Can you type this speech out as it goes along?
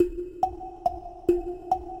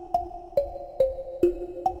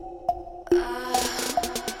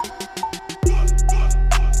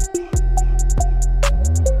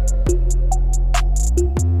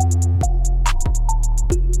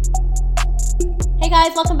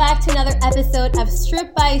guys, welcome back to another episode of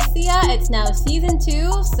Strip by Sia. It's now season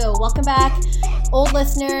 2, so welcome back. Old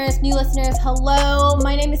listeners, new listeners, hello.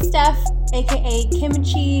 My name is Steph, aka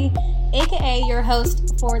Kimchi, aka your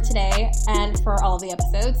host for today and for all of the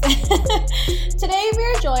episodes. Today we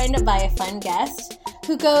are joined by a fun guest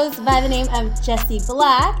who goes by the name of Jessie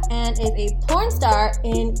Black and is a porn star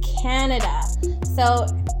in Canada. So,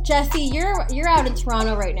 Jessie, you're out in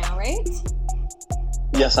Toronto right now, right?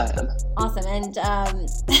 Yes, I am. Awesome. And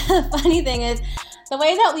the funny thing is, the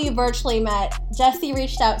way that we virtually met, Jessie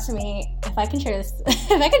reached out to me. If I can share this,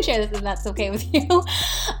 if that's okay with you.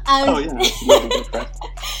 Oh yeah.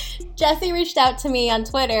 Jessie reached out to me on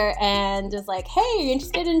Twitter and was like, "Hey, are you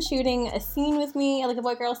interested in shooting a scene with me, like a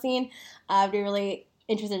boy-girl scene? I'd be really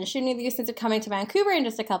interested in shooting with you since you're coming to Vancouver in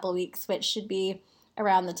just a couple of weeks, which should be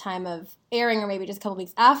around the time of airing or maybe just a couple of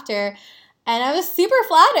weeks after." And I was super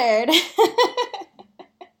flattered.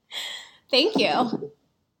 Thank you.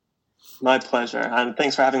 My pleasure. And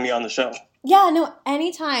thanks for having me on the show. Yeah, no,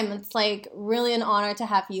 anytime. It's like really an honor to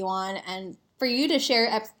have you on and for you to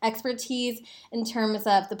share expertise in terms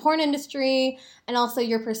of the porn industry and also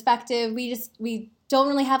your perspective. We don't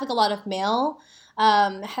really have like a lot of male,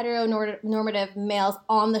 heteronormative males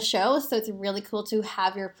on the show, so it's really cool to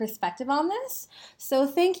have your perspective on this. So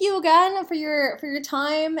thank you again for your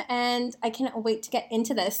time, and I cannot wait to get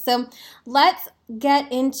into this. So let's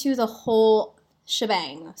get into the whole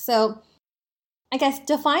shebang. So I guess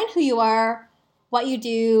define who you are, what you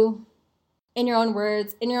do, in your own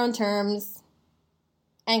words, in your own terms,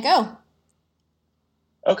 and go.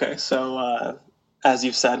 Okay, so as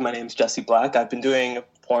you've said, my name's Jessie Black. I've been doing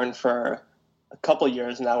porn for a couple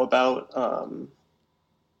years now, about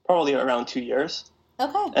probably around 2 years.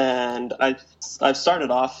 Okay. And I've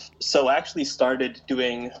started off, so I actually started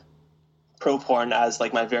doing pro porn as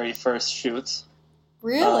like my very first shoots.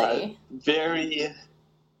 Really?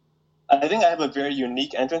 I think I have a very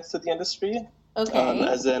unique entrance to the industry. Okay.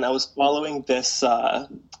 As in, I was following this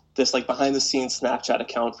like behind the scenes Snapchat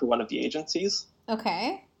account for one of the agencies.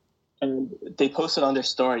 Okay. And they posted on their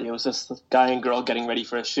story. It was this guy and girl getting ready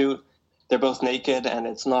for a shoot. They're both naked, and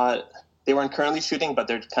they weren't currently shooting, but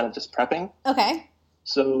they're kind of just prepping. Okay.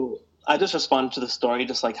 So I just responded to the story,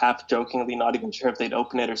 just like half jokingly, not even sure if they'd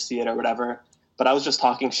open it or see it or whatever. But I was just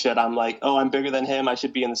talking shit. I'm like, oh, I'm bigger than him. I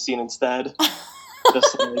should be in the scene instead.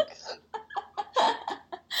 Just like...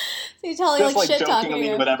 So you're telling just like shit talking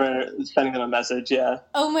jokingly, whatever, sending them a message, yeah.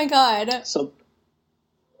 Oh my god. So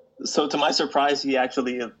to my surprise, he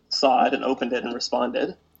actually saw it and opened it and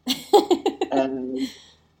responded. And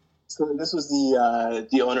so this was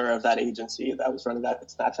the owner of that agency that was running that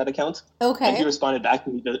Snapchat account. Okay. And he responded back to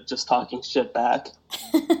me just talking shit back.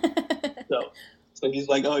 So he's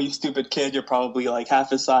like, "Oh, you stupid kid, you're probably like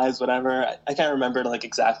half his size, whatever." I can't remember like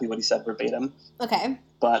exactly what he said verbatim. Okay.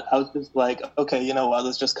 But I was just like, okay, you know what,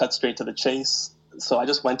 let's just cut straight to the chase. So I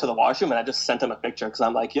just went to the washroom and I just sent him a picture because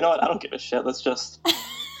I'm like, you know what, I don't give a shit. Let's just...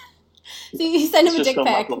 So you sent him a dick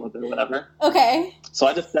pic. Or whatever. Okay. So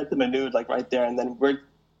I just sent him a nude like right there, and then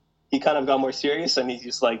he kind of got more serious and he's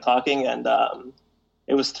just like talking, and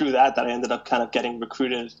it was through that I ended up kind of getting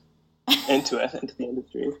recruited into the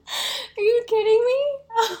industry. Are you kidding me?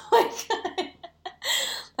 Oh my god.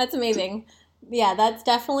 That's amazing. Yeah, that's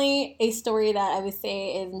definitely a story that I would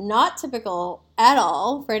say is not typical at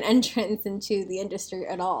all for an entrance into the industry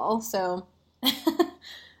at all. So,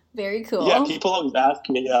 very cool. Yeah, people always ask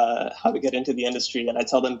me how to get into the industry, and I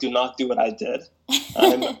tell them, do not do what I did.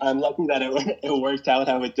 I'm lucky that it worked out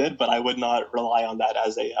how it did, but I would not rely on that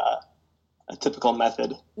as a typical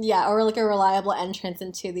method. Yeah, or like a reliable entrance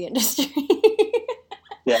into the industry.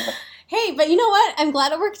 Yeah. Hey, but you know what? I'm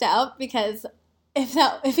glad it worked out, because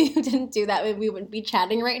if you didn't do that, we wouldn't be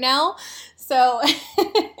chatting right now. So,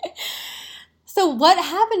 so what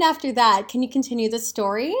happened after that? Can you continue the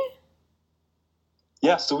story?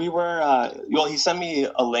 Yeah, so we were, he sent me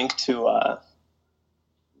a link to,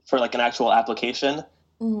 for like an actual application.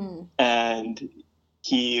 Mm-hmm. And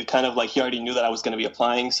he kind of like, he already knew that I was going to be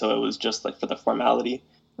applying, so it was just like for the formality.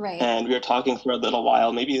 Right. And we were talking for a little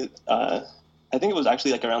while, maybe, I think it was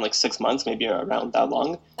actually like around like 6 months, maybe around that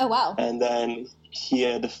long. Oh, wow. And then he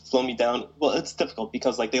had flown me down. Well, it's difficult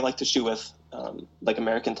because like they like to shoot with like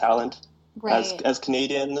American talent. Right. As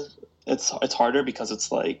Canadian, it's harder because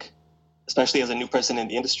it's like, especially as a new person in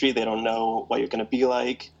the industry, they don't know what you're going to be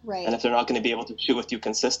like. Right. And if they're not going to be able to shoot with you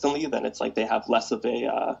consistently, then it's like they have less of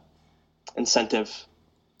a incentive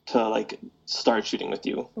to like start shooting with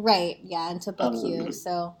you. Right. Yeah, and to book you.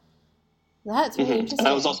 So that's really interesting. And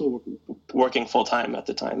I was also working full time at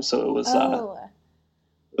the time, so it was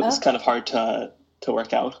kind of hard to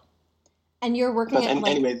work out. And you're working at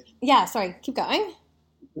anyways, yeah, sorry, keep going.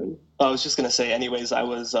 I was just gonna say, anyways, I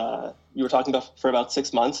was you were talking about for about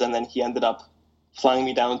 6 months, and then he ended up flying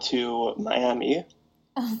me down to Miami,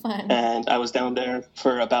 Oh, fun. and I was down there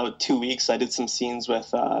for about 2 weeks. I did some scenes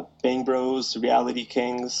with Bang Bros, Reality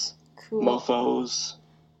Kings, Cool. Mofos,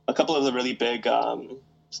 a couple of the really big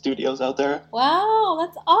studios out there. Wow,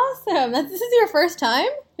 that's awesome. This is your first time?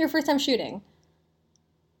 Your first time shooting?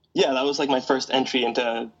 Yeah, that was like my first entry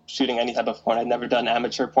into shooting any type of porn. I'd never done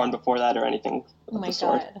amateur porn before that or anything Oh of my the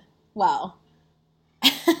sort. God. Wow.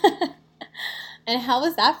 And how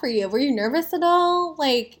was that for you? Were you nervous at all?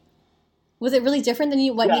 Like, was it really different than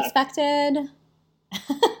what you Yeah. expected?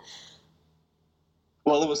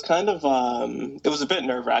 Well, it was kind of, it was a bit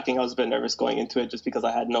nerve-wracking. I was a bit nervous going into it just because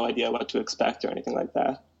I had no idea what to expect or anything like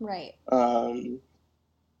that. Right.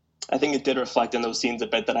 I think it did reflect in those scenes a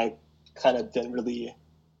bit that I kind of didn't really,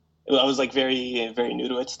 I was like very, very new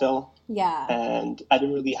to it still. Yeah. And I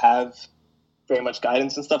didn't really have very much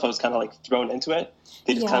guidance and stuff. I was kind of like thrown into it.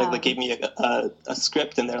 They just kind of like gave me a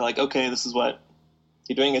script, and they're like, okay, this is what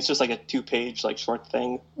you're doing. It's just like a 2-page like short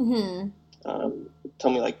thing. Mm-hmm.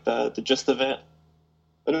 Tell me like the gist of it.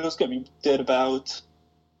 But it was good. We did about,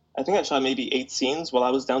 I think I shot maybe 8 scenes while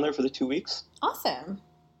I was down there for the 2 weeks. Awesome.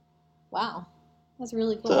 Wow. That's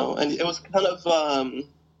really cool. So, and it was kind of,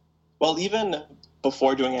 well, even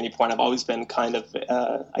before doing any porn, I've always been kind of,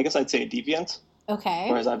 I guess I'd say a deviant. Okay.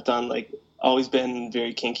 Whereas I've done like, always been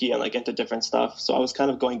very kinky and like into different stuff. So I was kind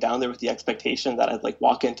of going down there with the expectation that I'd like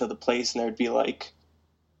walk into the place and there'd be like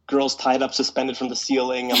girls tied up, suspended from the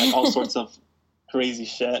ceiling, and like all sorts of crazy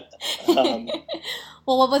shit.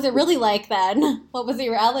 Well, what was it really like then? What was the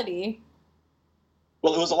reality?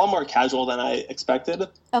 Well, it was a lot more casual than I expected. Okay.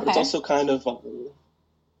 But it's also kind of, it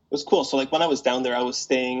was cool. So like when I was down there, I was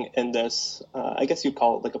staying in this, I guess you'd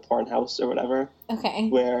call it like a porn house or whatever. Okay.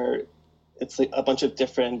 Where it's like a bunch of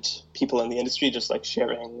different people in the industry just like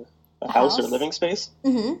sharing a house or living space.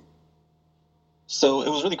 Mm-hmm. So it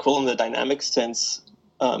was really cool in the dynamics since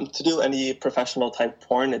to do any professional type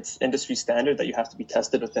porn, it's industry standard that you have to be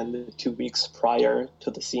tested within the 2 weeks prior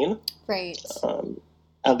to the scene. Right.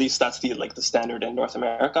 At least that's the standard in North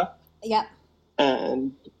America. Yep.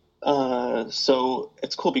 And so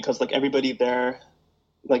it's cool because like everybody there,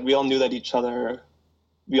 like we all knew that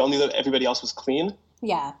everybody else was clean.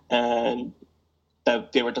 Yeah. And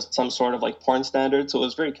that they were just some sort of like porn standard. So it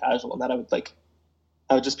was very casual, and that I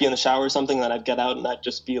would just be in the shower or something, and then I'd get out and I'd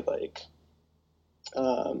just be like,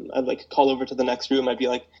 I'd like call over to the next room. I'd be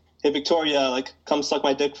like, hey, Victoria, like come suck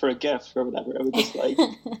my dick for a gift or whatever. It was just like,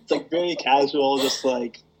 it's like very casual, just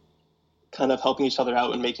like kind of helping each other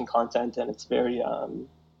out and making content. And it's very, I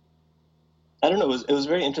don't know, it was a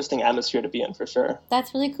very interesting atmosphere to be in for sure.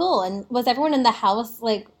 That's really cool. And was everyone in the house,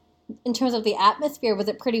 like, in terms of the atmosphere, was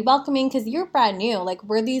it pretty welcoming? Because you're brand new. Like,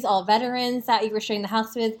 were these all veterans that you were sharing the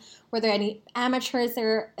house with? Were there any amateurs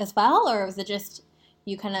there as well? Or was it just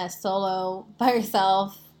you kind of solo by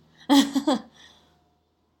yourself?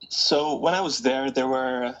 So when I was there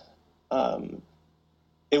were, I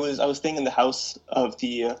was staying in the house of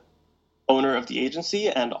the owner of the agency,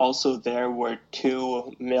 and also there were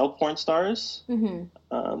 2 male porn stars.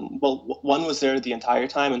 Mm-hmm. Well, one was there the entire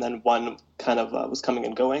time, and then one kind of was coming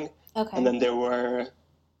and going. Okay. And then there were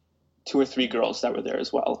 2 or 3 girls that were there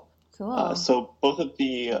as well. Cool. So both of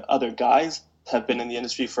the other guys have been in the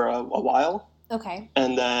industry for a while. Okay.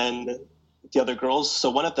 And then the other girls, so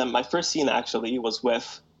one of them, my first scene actually was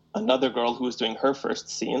with another girl who was doing her first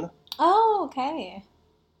scene. Oh, okay.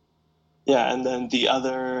 Yeah, and then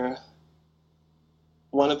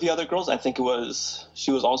one of the other girls,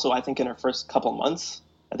 she was also, I think, in her first couple months.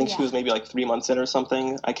 I think she was maybe like 3 months in or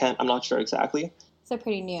something. I'm not sure exactly. So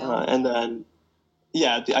pretty new. And then,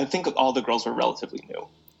 yeah, I think all the girls were relatively new.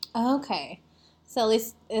 Okay. So at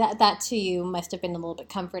least that to you must have been a little bit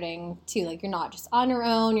comforting too. Like, you're not just on your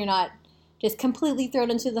own. You're not just completely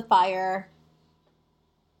thrown into the fire.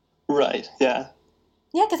 Right, yeah.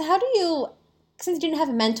 Yeah, because since you didn't have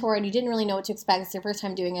a mentor and you didn't really know what to expect, it's your first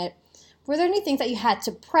time doing it, were there any things that you had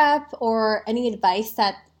to prep or any advice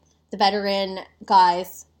that the veteran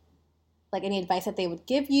guys, like any advice that they would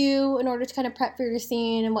give you in order to kind of prep for your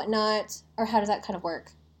scene and whatnot? Or how does that kind of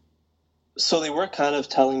work? So they were kind of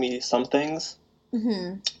telling me some things.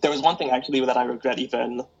 Mm-hmm. There was one thing actually that I regret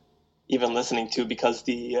even listening to, because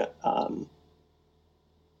the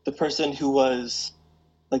person who was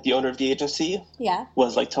like the owner of the agency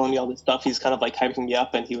was like telling me all this stuff. He's kind of like hyping me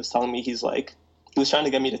up, and he was telling me he was trying to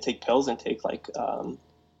get me to take pills and take like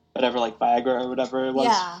whatever, like Viagra or whatever it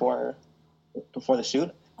was before the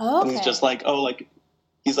shoot. Oh, okay. And he's just like,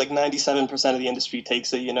 he's like 97% of the industry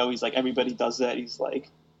takes it, you know. He's like, everybody does that. He's like,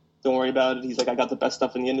 don't worry about it. He's like, I got the best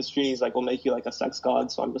stuff in the industry. He's like, we'll make you like a sex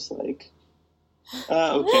god. So I'm just like,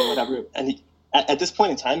 okay, whatever. And he, at this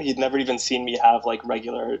point in time, he'd never even seen me have like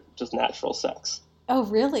regular, just natural sex. Oh,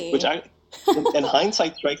 really? Which in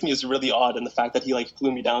hindsight strikes me as really odd, in the fact that he like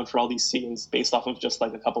flew me down for all these scenes based off of just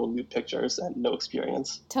like a couple of nude pictures and no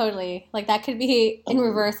experience. Totally. Like that could be in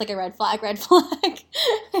reverse, like a red flag, red flag.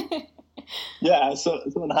 Yeah. So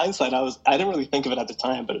in hindsight, I didn't really think of it at the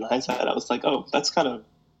time, but in hindsight, I was like, oh, that's kind of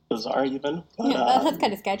bizarre, even. But, yeah, that's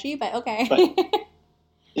kind of sketchy, but okay. But,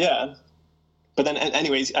 yeah. But then,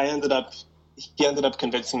 anyways, he ended up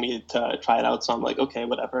convincing me to try it out. So I'm like, okay,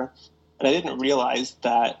 whatever. And I didn't realize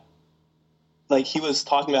that, like, he was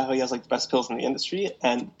talking about how he has like the best pills in the industry,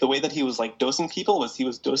 and the way that he was like dosing people was he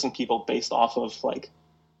was dosing people based off of like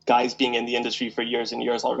guys being in the industry for years and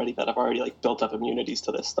years already that have already like built up immunities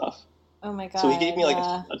to this stuff. Oh my god! So he gave me like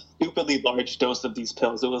a stupidly large dose of these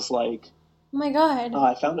pills. It was like, oh my god!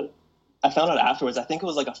 I found out afterwards. I think it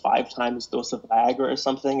was like a 5 times dose of Viagra or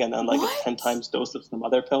something, and then like a 10 times dose of some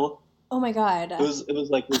other pill. Oh my god! It was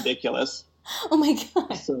like ridiculous. Oh my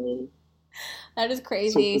god! So that is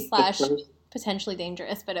crazy / potentially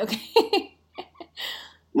dangerous, but okay.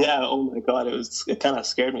 Yeah. Oh my god! It kind of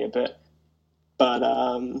scared me a bit. But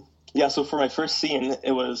yeah. So for my first scene,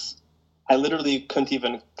 I literally couldn't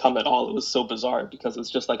even come at all. It was so bizarre because it's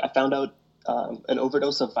just like I found out an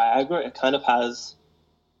overdose of Viagra. It kind of has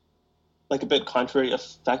like a bit contrary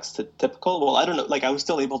effects to typical. Well, I don't know. Like I was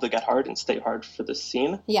still able to get hard and stay hard for this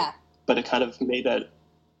scene. Yeah. But it kind of made it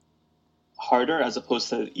harder as opposed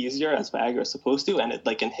to easier, as Viagra is supposed to, and it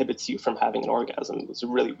like inhibits you from having an orgasm. It was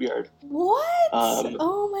really weird. What?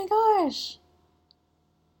 Oh my gosh.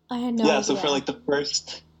 I had no idea. Yeah, so for like the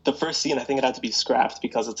first scene, I think it had to be scrapped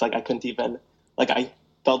because it's like I couldn't even, like I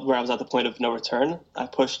felt where I was at the point of no return. I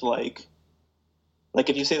pushed like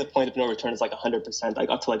if you say the point of no return is like 100%, I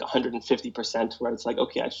got to like 150% where it's like,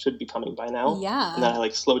 okay, I should be coming by now. Yeah. And then I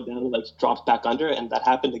like slowed down and like dropped back under, and that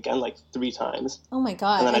happened again like 3 times. Oh my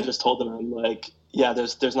god. And then I just told them, I'm like, yeah,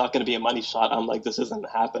 there's not going to be a money shot. I'm like, this isn't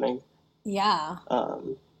happening. Yeah.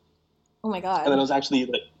 Oh my god. And then it was actually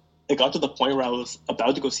like, it got to the point where I was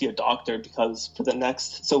about to go see a doctor because for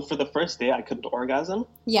the first day I couldn't orgasm.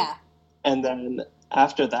 Yeah. And then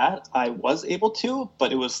after that I was able to,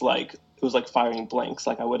 but it was like firing blanks.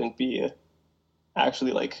 Like I wouldn't be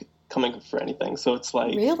actually like coming for anything. So it's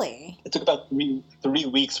like, really? It took about three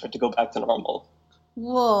weeks for it to go back to normal.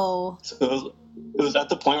 Whoa. So it was at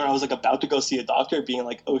the point where I was like about to go see a doctor being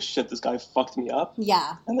like, oh shit, this guy fucked me up.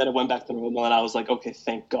 Yeah. And then it went back to normal and I was like, okay,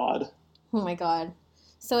 thank God. Oh my god.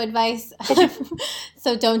 So advice,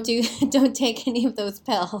 so don't take any of those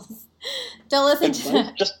pills. Don't listen to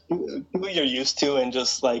them. Just do what you're used to and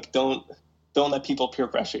just like don't let people peer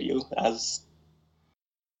pressure you, as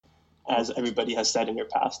everybody has said in your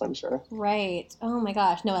past, I'm sure. Right. Oh my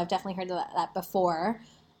gosh. No, I've definitely heard that before.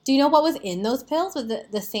 Do you know what was in those pills? Was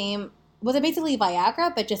it the same? Was it basically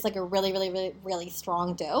Viagra, but just like a really, really, really, really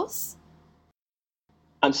strong dose?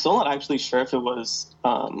 I'm still not actually sure if it was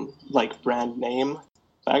like brand name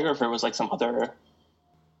Viagra, or if it was like some other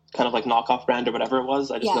kind of like knockoff brand or whatever it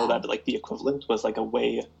was. I just know that like the equivalent was like a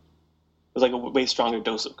way stronger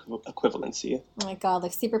dose of equivalency. Oh my god,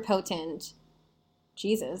 like super potent.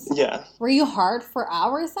 Jesus. Yeah. Were you hard for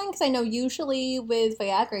hours then? Because I know usually with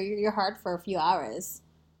Viagra, you're hard for a few hours.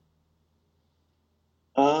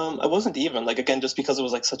 I wasn't even, like, again, just because it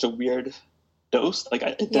was like such a weird dose. Like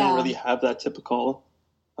it didn't really have that typical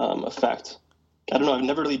effect. I don't know. I've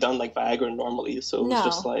never really done like Viagra normally, so it was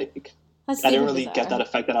just like I didn't really get that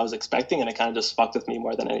effect that I was expecting, and it kind of just fucked with me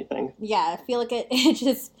more than anything. Yeah, I feel like it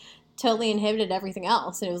just totally inhibited everything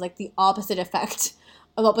else, and it was like the opposite effect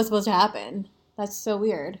of what was supposed to happen. That's so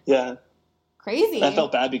weird. Yeah. Crazy. And I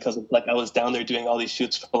felt bad because like I was down there doing all these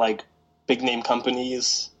shoots for like big name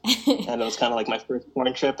companies, and it was kind of like my first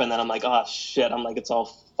foreign trip, and then I'm like, oh shit, I'm like, it's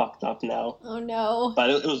all fucked up now. Oh no. But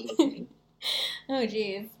it was. Oh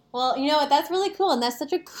geez. Well, you know what? That's really cool, and that's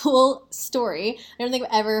such a cool story. I don't think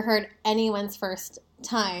I've ever heard anyone's first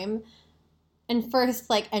time and first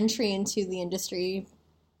like entry into the industry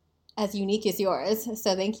as unique as yours.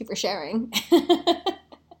 So thank you for sharing.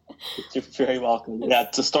 You're very welcome. Yeah,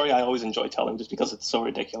 it's a story I always enjoy telling just because it's so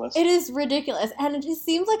ridiculous. It is ridiculous, and it just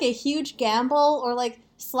seems like a huge gamble or like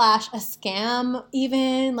 / a scam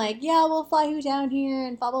even. Like, yeah, we'll fly you down here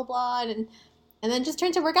and blah, blah, blah, and then just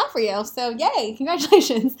turned to work out for you. So, yay,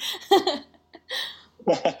 congratulations.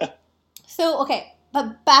 So, okay,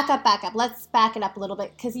 but back up. Let's back it up a little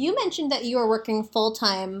bit, because you mentioned that you were working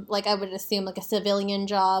full-time, like I would assume like a civilian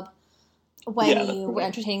job when you were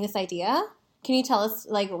entertaining this idea. Can you tell us,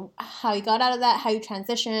 like, how you got out of that, how you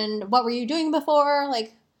transitioned, what were you doing before?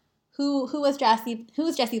 Like, Who was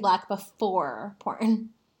Jesse Black before porn?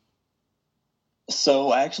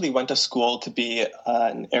 So I actually went to school to be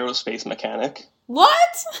an aerospace mechanic.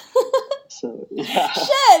 What? So yeah. Shit,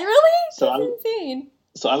 really? So That's insane.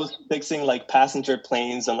 So I was fixing like passenger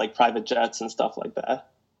planes and like private jets and stuff like that.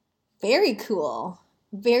 Very cool.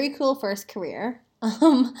 Very cool first career.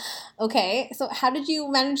 Okay, so how did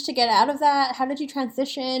you manage to get out of that? How did you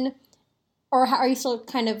transition? Or are you still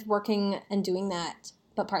kind of working and doing that,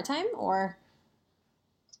 but part-time, or?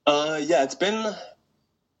 Yeah, it's been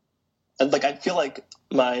like I feel like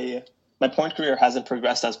my porn career hasn't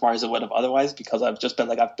progressed as far as it would have otherwise because I've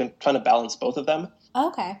been trying to balance both of them.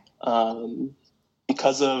 Okay.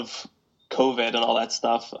 Because of COVID and all that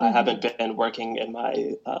stuff, I haven't been working in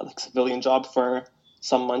my like civilian job for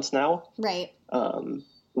some months now. Right.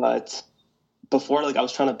 But before, like I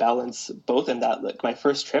was trying to balance both in that, like my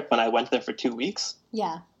first trip when I went there for 2 weeks,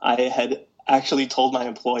 Yeah. I had actually told my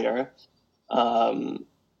employer,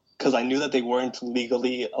 because I knew that they weren't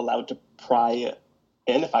legally allowed to pry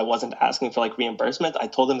in if I wasn't asking for like reimbursement. I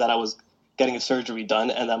told them that I was getting a surgery done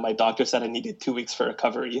and that my doctor said I needed 2 weeks for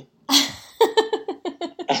recovery.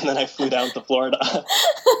 And then I flew down to Florida.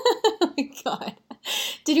 Oh my god.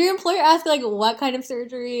 Did your employer ask like what kind of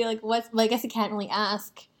surgery? Like what? Well, I guess you can't really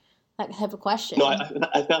ask that type of question. No,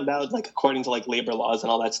 I found out like according to like labor laws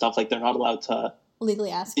and all that stuff, like they're not allowed to legally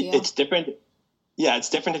ask you. It's different. Yeah, it's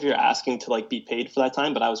different if you're asking to like be paid for that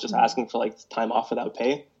time, but I was just asking for like time off without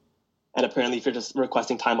pay. And apparently if you're just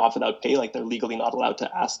requesting time off without pay, like they're legally not allowed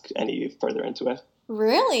to ask any further into it.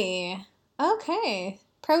 Really? Okay.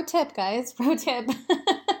 Pro tip, guys. Pro tip.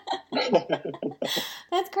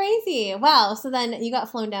 That's crazy. Wow. So then you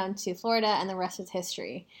got flown down to Florida and the rest is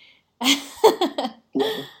history. Yeah.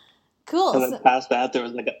 Cool. And then past that, there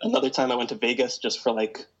was like another time I went to Vegas just for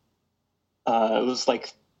like, it was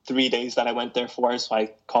like 3 days that I went there for. So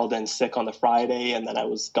I called in sick on the Friday and then I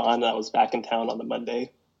was gone and I was back in town on the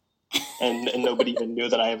Monday. And nobody even knew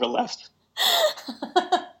that I ever left.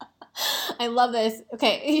 I love this.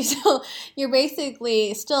 Okay, so you're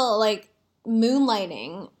basically still like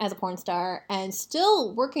moonlighting as a porn star and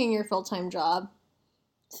still working your full-time job,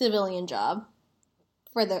 civilian job,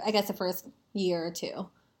 for the first year or two.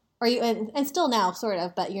 Or you and still now sort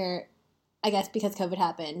of, but you're, I guess because COVID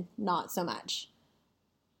happened, not so much.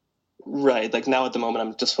 Right. Like now at the moment,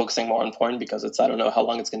 I'm just focusing more on porn because I don't know how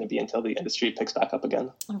long it's going to be until the industry picks back up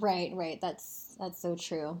again. Right. That's so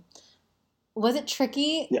true. Was it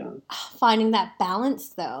tricky finding that balance,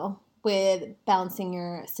 though, with balancing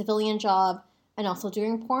your civilian job and also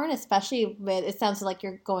doing porn, especially with, it sounds like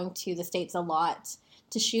you're going to the States a lot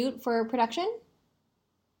to shoot for production?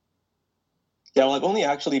 Yeah, well, I've only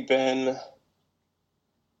actually been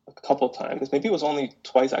a couple times. Maybe it was only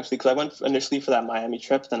twice, actually, because I went initially for that Miami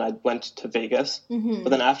trip, then I went to Vegas. Mm-hmm. But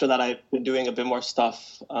then after that, I've been doing a bit more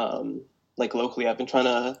stuff, like locally. I've been trying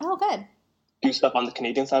to do stuff on the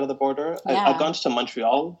Canadian side of the border. Yeah. I've gone to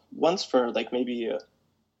Montreal once for like maybe,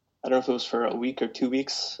 I don't know if it was for a week or 2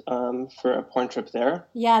 weeks for a porn trip there.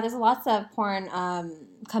 Yeah, there's lots of porn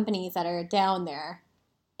companies that are down there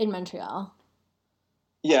in Montreal.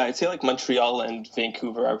 Yeah, I'd say like Montreal and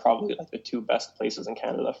Vancouver are probably like the two best places in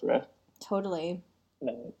Canada for it. Totally.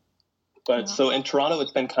 But so in Toronto,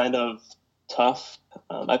 it's been kind of tough.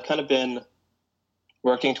 I've kind of been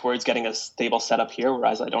working towards getting a stable setup here,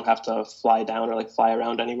 whereas I don't have to fly down or like fly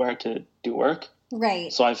around anywhere to do work.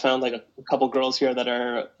 Right. So I found like a couple girls here that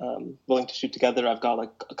are willing to shoot together. I've got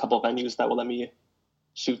like a couple of venues that will let me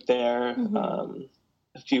shoot there. Mm-hmm.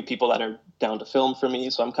 A few people that are down to film for me.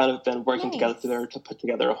 So I'm kind of been working together to put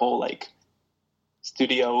together a whole like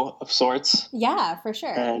studio of sorts. Yeah, for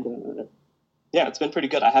sure. And yeah, it's been pretty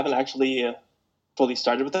good. I haven't actually fully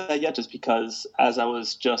started with that yet, just because as I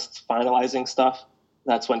was just finalizing stuff,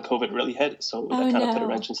 that's when COVID really hit. So that kind of put a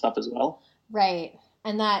wrench in stuff as well. Right.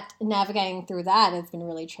 And that navigating through that has been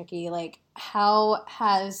really tricky. Like, how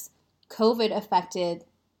has COVID affected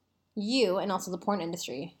you and also the porn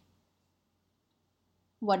industry?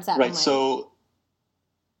 What does that mean? Right. So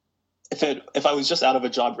if I was just out of a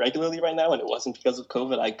job regularly right now and it wasn't because of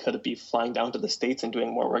COVID, I could be flying down to the States and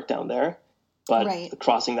doing more work down there. But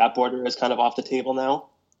crossing that border is kind of off the table now.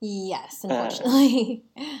 Yes, unfortunately.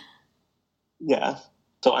 Yeah.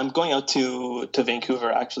 So I'm going out to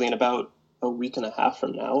Vancouver actually in about a week and a half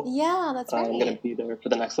from now. Yeah, that's right. I'm going to be there for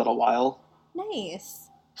the next little while. Nice.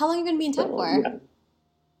 How long are you going to be in town for?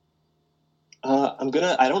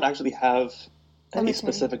 Yeah. I don't actually have any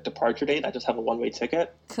specific departure date. I just have a one-way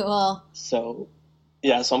ticket. Cool. So,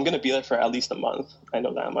 yeah, so I'm going to be there for at least a month. I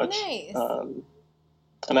know that much. Nice.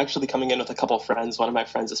 I'm actually coming in with a couple of friends. One of my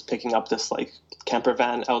friends is picking up this, like, camper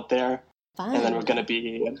van out there. Fun. And then we're going to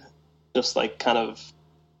be just like kind of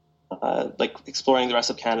like exploring the rest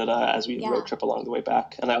of Canada as we Yeah. road trip along the way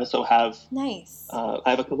back. And I also have Nice. I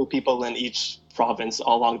have a couple people in each province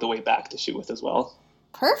all along the way back to shoot with as well.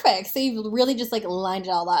 Perfect. So you've really just like lined it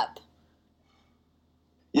all up.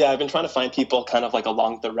 Yeah, I've been trying to find people kind of like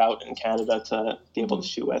along the route in Canada to be able to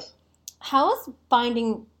shoot with. How is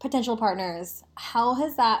finding potential partners? How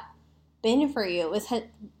has that been for you? Is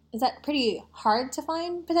that pretty hard to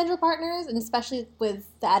find potential partners, and especially with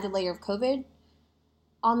the added layer of COVID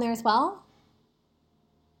on there as well?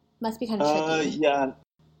 Must be kind of tricky. Yeah,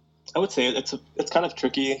 I would say it's kind of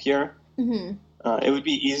tricky here. Mm-hmm. It would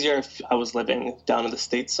be easier if I was living down in the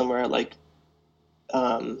States somewhere. Like,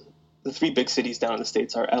 the three big cities down in the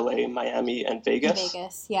States are LA, Miami, and Vegas.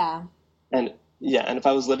 Vegas, yeah. And if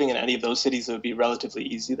I was living in any of those cities, it would be relatively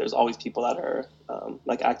easy. There's always people that are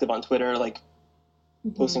like active on Twitter, like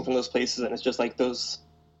posting from those places, and it's just like those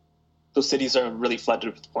cities are really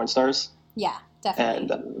flooded with porn stars. Yeah,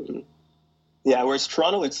 definitely. And whereas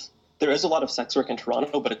Toronto, there is a lot of sex work in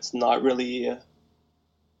Toronto, but it's not really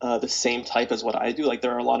the same type as what I do. Like,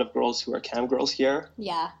 there are a lot of girls who are cam girls here.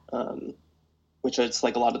 Yeah. Which it's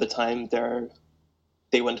like a lot of the time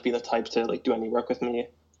they wouldn't be the type to like do any work with me.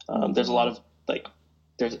 There's a lot of like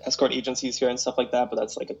there's escort agencies here and stuff like that, but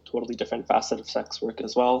that's like a totally different facet of sex work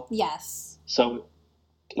as well. Yes. So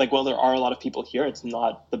like, while there are a lot of people here, it's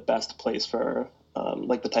not the best place for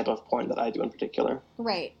like the type of porn that I do in particular.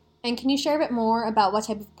 Right. And can you share a bit more about what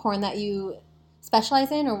type of porn that you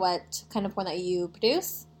specialize in, or what kind of porn that you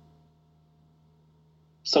produce?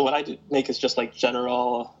 So what I make is just like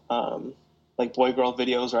general like boy-girl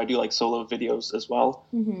videos, or I do like solo videos as well.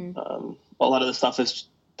 Mm-hmm. A lot of the stuff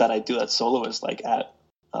that I do that's solo is like at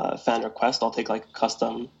fan request. I'll take like a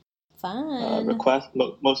custom request.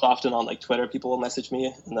 Most often on like Twitter, people will message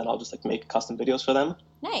me, and then I'll just like make custom videos for them.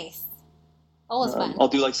 Nice. Always fun. I'll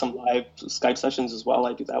do like some live Skype sessions as well.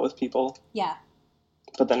 I do that with people. Yeah.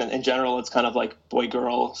 But then in general, it's kind of like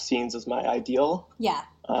boy-girl scenes is my ideal. Yeah.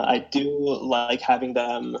 I do like having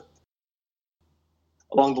them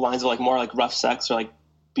along the lines of like more like rough sex or like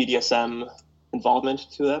BDSM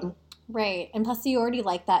involvement to them. Right. And plus you already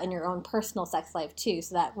like that in your own personal sex life too,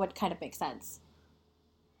 so that would kind of make sense.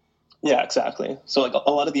 Yeah, exactly. So like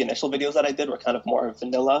a lot of the initial videos that I did were kind of more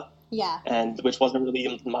vanilla. Yeah. And which wasn't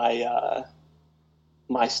really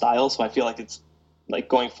my style, so I feel like it's like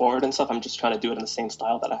going forward and stuff, I'm just trying to do it in the same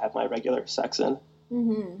style that I have my regular sex in.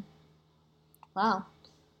 Mm-hmm. Wow.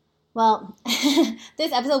 Well,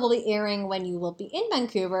 this episode will be airing when you will be in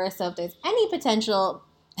Vancouver, so if there's any potential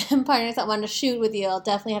partners that want to shoot with you, I'll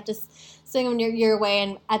definitely have to swing them your way,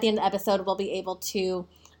 and at the end of the episode, we'll be able to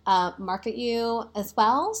market you as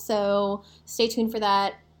well, so stay tuned for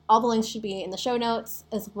that. All the links should be in the show notes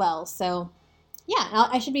as well, so yeah,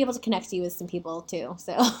 I should be able to connect you with some people too,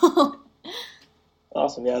 so...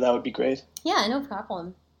 Awesome, yeah, that would be great. Yeah, no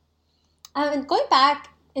problem. And going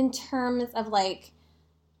back in terms of like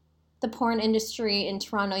the porn industry in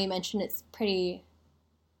Toronto, you mentioned it's pretty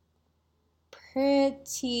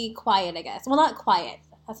quiet, I guess. Well, not quiet.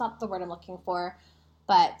 That's not the word I'm looking for.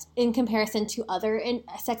 But in comparison to other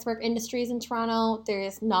sex work industries in Toronto,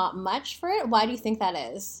 there's not much for it. Why do you think that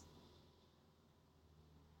is?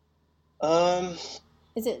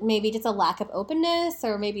 Is it maybe just a lack of openness,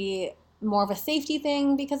 or maybe more of a safety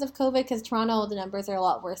thing because of COVID? Because Toronto, the numbers are a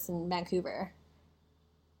lot worse than Vancouver.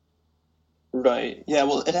 Right. Yeah,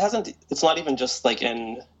 well, it's not even just like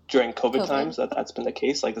during COVID times that's been the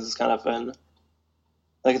case. Like, this has kind of been,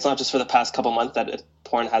 like, it's not just for the past couple months that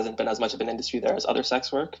porn hasn't been as much of an industry there as other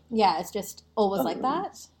sex work. Yeah, it's just always like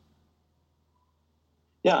that.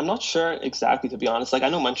 Yeah, I'm not sure exactly, to be honest. Like, I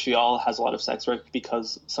know Montreal has a lot of sex work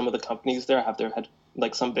because some of the companies there have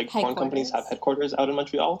some big porn companies have headquarters out in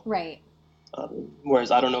Montreal. Right.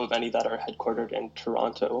 Whereas I don't know of any that are headquartered in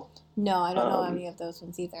Toronto. No, I don't know any of those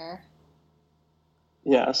ones either.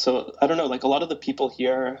 Yeah, so I don't know, like, a lot of the people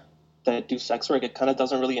here that do sex work, it kind of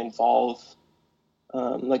doesn't really involve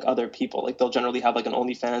like other people. Like, they'll generally have like an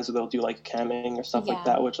OnlyFans, or they'll do like camming or stuff like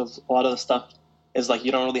that, which is a lot of the stuff is like,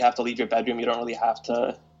 you don't really have to leave your bedroom, you don't really have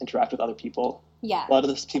to interact with other people. Yeah. A lot of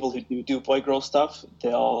the people who do boy-girl stuff,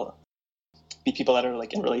 they'll be people that are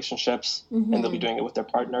like in relationships, and they'll be doing it with their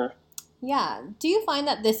partner. Yeah. Do you find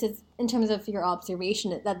that this is, in terms of your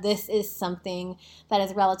observation, that this is something that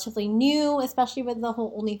is relatively new, especially with the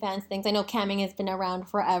whole OnlyFans things? I know camming has been around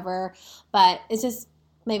forever, but is this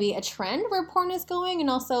maybe a trend where porn is going? And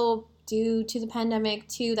also due to the pandemic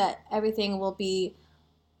too, that everything will be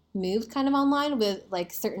moved kind of online with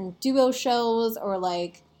like certain duo shows, or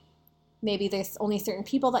like maybe there's only certain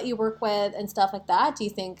people that you work with and stuff like that? Do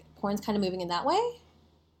you think porn's kind of moving in that way?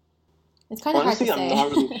 It's kind of hard to Honestly, I'm say.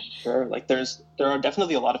 not really sure. Like, there are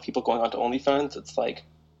definitely a lot of people going on to OnlyFans. It's like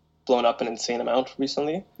blown up an insane amount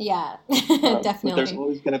recently. Yeah, But there's definitely.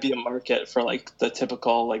 always going to be a market for like the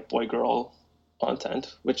typical like boy girl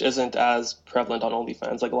content, which isn't as prevalent on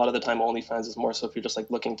OnlyFans. Like a lot of the time, OnlyFans is more so if you're just like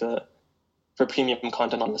looking for premium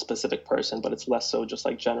content on a specific person, but it's less so just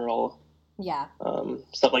like general Yeah.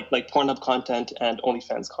 stuff like Pornhub content and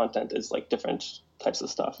OnlyFans content is like different types of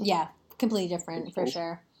stuff. Yeah, completely different for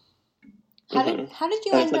sure. How did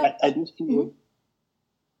you And end it's like up? I do see.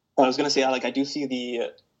 I was gonna say like I do see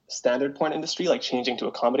the standard porn industry like changing to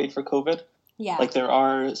accommodate for COVID. Yeah. Like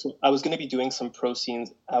I was going to be doing some pro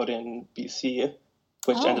scenes out in BC,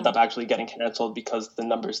 which ended up actually getting canceled because the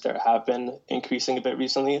numbers there have been increasing a bit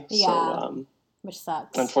recently. Yeah, so, which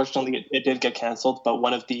sucks. Unfortunately, it did get canceled, but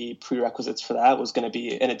one of the prerequisites for that was going to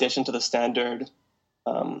be, in addition to the standard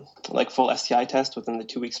like full STI test within the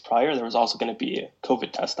 2 weeks prior, there was also going to be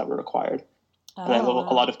COVID tests that were required. And I know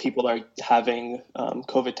a lot of people are having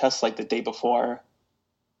COVID tests like the day before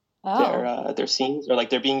their scenes, or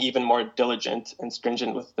like they're being even more diligent and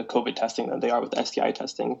stringent with the COVID testing than they are with the STI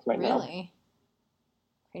testing now. Really?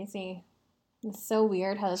 Crazy. It's so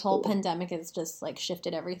weird how this whole pandemic has just like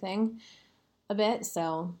shifted everything a bit.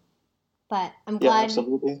 So, but I'm glad. Yeah,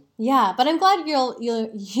 absolutely. Yeah, but I'm glad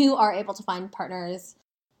you are able to find partners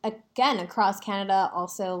again across Canada.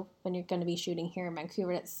 Also, when you're going to be shooting here in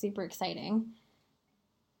Vancouver, it's super exciting.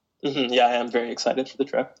 Yeah, I am very excited for the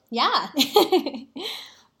trip. Yeah.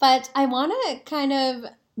 But I want to kind of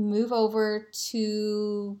move over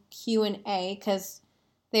to Q&A because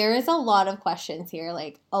there is a lot of questions here,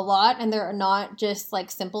 like a lot, and they're not just like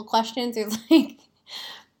simple questions. There's like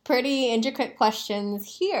pretty intricate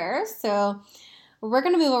questions here. So we're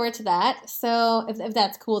going to move over to that. So if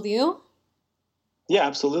that's cool with you. Yeah,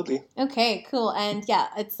 absolutely. Okay, cool. And yeah,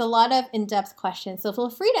 it's a lot of in-depth questions. So feel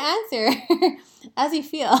free to answer as you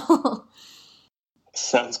feel.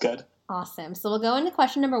 Sounds good. Awesome. So we'll go into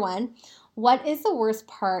question number 1. What is the worst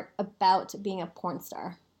part about being a porn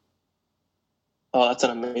star? Oh, that's an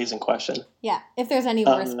amazing question. Yeah, if there's any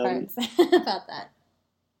worst parts about that.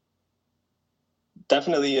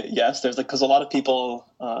 Definitely, yes. There's like, because a lot of people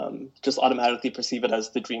just automatically perceive it as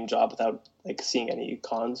the dream job without like seeing any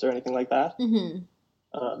cons or anything like that.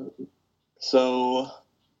 So,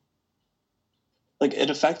 like, it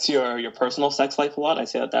affects your personal sex life a lot. I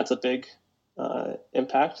say that that's a big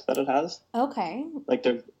impact that it has. Okay. Like,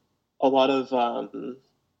 there's a lot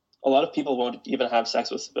of people won't even have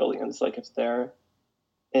sex with civilians, like if they're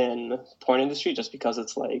in porn industry, just because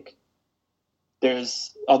it's like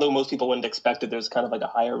although most people wouldn't expect it, there's kind of like a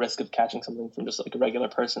higher risk of catching something from just like a regular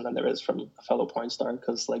person than there is from a fellow porn star,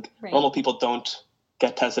 because like normal people don't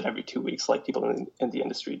get tested every 2 weeks like people in the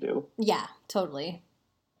industry do. Yeah, totally.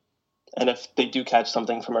 And if they do catch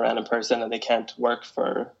something from a random person, and they can't work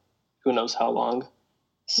for who knows how long,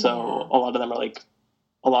 so a lot of them are like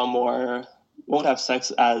a lot more won't have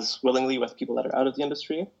sex as willingly with people that are out of the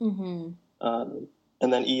industry.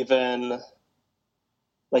 And then even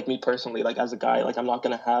like me personally, like as a guy, like I'm not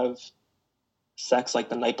going to have sex like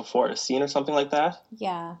the night before a scene or something like that.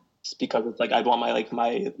 Yeah. Just because it's like I'd want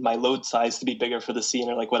my load size to be bigger for the scene,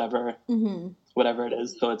 or like whatever it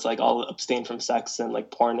is. So it's like I'll abstain from sex and like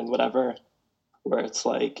porn and whatever, where it's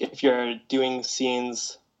like if you're doing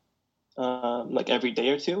scenes like every day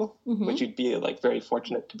or two, which you'd be like very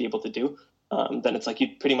fortunate to be able to do, then it's like you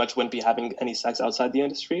pretty much wouldn't be having any sex outside the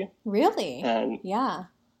industry. Really? And yeah,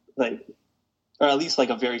 like, or at least like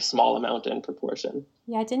a very small amount in proportion.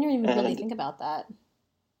 Yeah, I didn't even really think about that.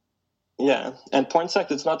 Yeah, and porn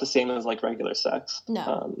sex, it's not the same as like regular sex.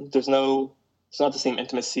 No. It's not the same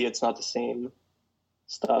intimacy. It's not the same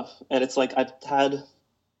stuff. And it's like I've had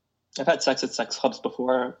sex at sex clubs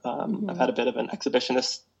before. I've had a bit of an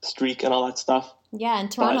exhibitionist streak and all that stuff. Yeah, in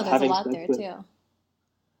Toronto, there's a lot there too.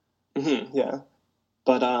 Yeah,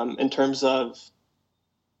 but in terms of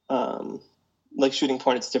like shooting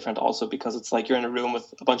porn, it's different also because it's like you're in a room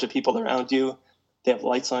with a bunch of people around you. They have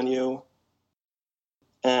lights on you.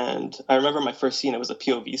 And I remember my first scene, it was a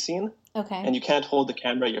POV scene. Okay. And you can't hold the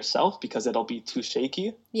camera yourself because it'll be too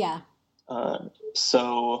shaky. Yeah.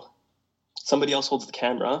 So somebody else holds the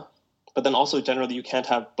camera. But then also generally you can't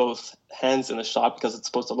have both hands in the shot because it's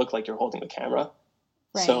supposed to look like you're holding the camera.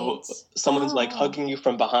 Right. So someone's like hugging you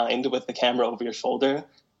from behind with the camera over your shoulder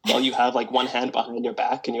while you have like one hand behind your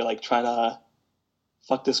back and you're like trying to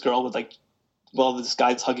fuck this girl with like, well, this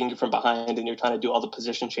guy's hugging you from behind and you're trying to do all the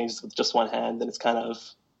position changes with just one hand, and it's kind of...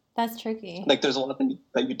 That's tricky. Like, there's a lot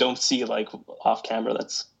that you don't see, like, off camera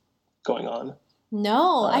that's going on.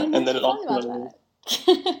 No, I never thought about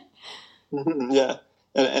that. Yeah.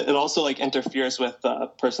 And it also like interferes with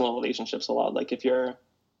personal relationships a lot. Like if you're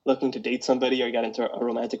looking to date somebody or get into a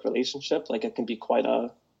romantic relationship, like it can be quite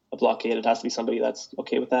a blockade. It has to be somebody that's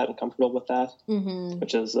okay with that and comfortable with that,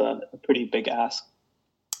 which is a pretty big ask.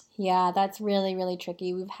 Yeah, that's really, really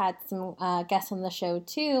tricky. We've had some guests on the show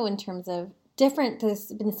too in terms of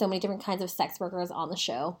there's been so many different kinds of sex workers on the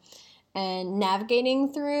show. And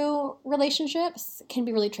navigating through relationships can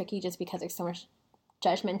be really tricky just because there's so much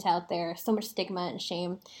judgment out there, so much stigma and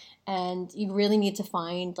shame. And you really need to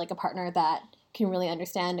find like a partner that can really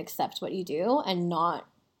understand, accept what you do and not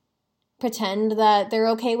pretend that they're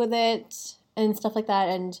okay with it and stuff like that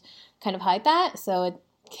and kind of hide that. So it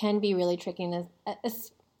can be really tricky. And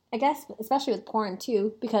I guess, especially with porn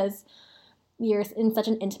too, because you're in such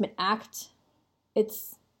an intimate act,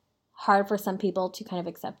 it's hard for some people to kind of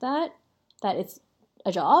accept that it's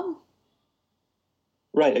a job.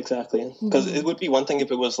 Right, exactly. Because it would be one thing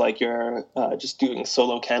if it was like you're just doing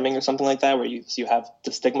solo camming or something like that, where you have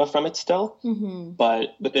the stigma from it still.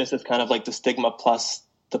 But this is kind of like the stigma plus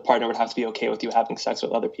the partner would have to be okay with you having sex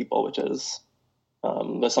with other people, which is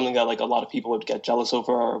something that like a lot of people would get jealous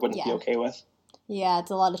over or wouldn't be okay with. Yeah,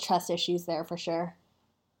 it's a lot of trust issues there for sure.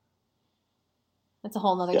 That's a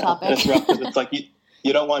whole nother topic. And it's rough because it's like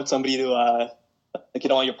you don't want somebody to like you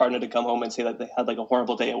don't want your partner to come home and say that they had like a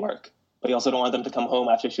horrible day at work. But you also don't want them to come home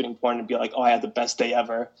after shooting porn and be like, "Oh, I had the best day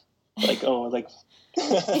ever." Like, oh, like,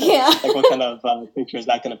 like what kind of picture is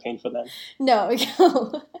that going to paint for them? No.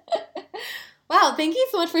 Wow, thank you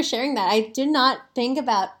so much for sharing that. I did not think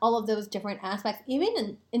about all of those different aspects,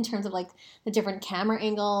 even in terms of like the different camera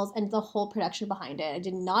angles and the whole production behind it. I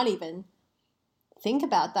did not even think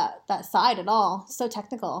about that side at all. So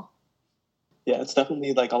technical. Yeah, it's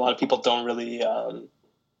definitely like a lot of people don't really.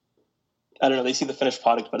 I don't know. They see the finished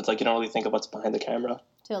product, but it's like you don't really think of what's behind the camera.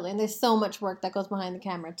 Totally, and there's so much work that goes behind the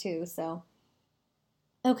camera too. So,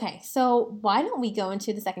 okay, so why don't we go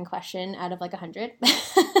into the second question out of like 100?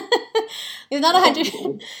 There's not 100.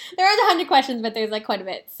 There aren't 100 questions, but there's like quite a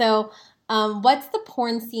bit. So, what's the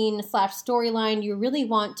porn scene / storyline you really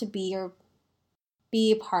want to be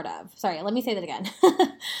a part of? Sorry, let me say that again.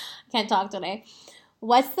 Can't talk today.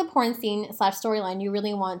 What's the porn scene / storyline you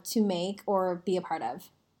really want to make or be a part of?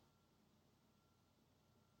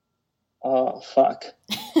 Oh, fuck.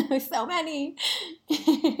 There's so many.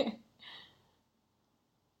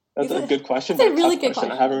 That's a good question. It's a really good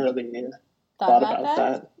question. I haven't really thought about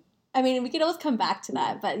that. I mean, we could always come back to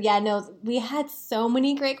that. But yeah, no, we had so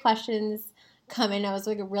many great questions come in. I was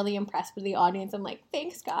like really impressed with the audience. I'm like,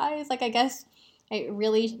 thanks, guys. Like, I guess I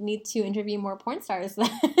really need to interview more porn stars.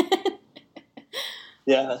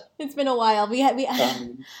 Yeah. It's been a while. We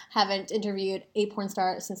haven't interviewed a porn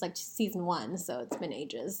star since like season 1. So it's been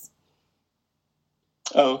ages.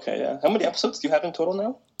 Oh, okay, yeah. How many episodes do you have in total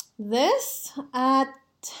now? This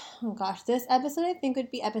episode I think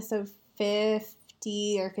would be episode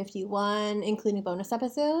 50 or 51, including bonus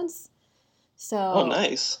episodes. So, oh,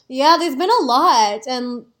 nice. Yeah, there's been a lot,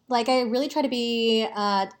 and like I really try to be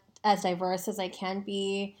as diverse as I can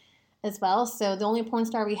be as well. So the only porn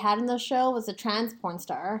star we had in the show was a trans porn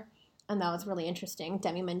star, and that was really interesting,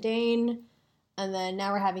 Demi Mundane. And then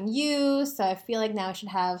now we're having you, so I feel like now I should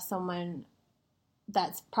have someone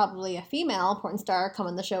that's probably a female porn star come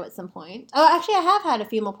on the show at some point. Oh, actually, I have had a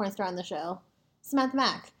female porn star on the show, Samantha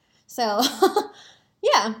Mack. So,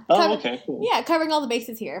 yeah. Okay, cool. Yeah, covering all the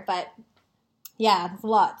bases here, but yeah, there's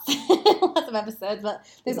lots of episodes, but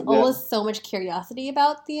there's always so much curiosity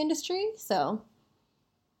about the industry, so.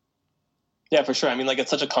 Yeah, for sure. I mean, like, it's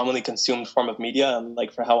such a commonly consumed form of media, and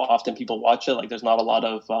like for how often people watch it, like there's not a lot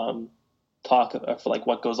of talk for like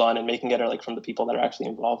what goes on in making it or like from the people that are actually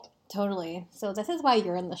involved. Totally. So this is why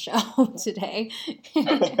you're in the show today.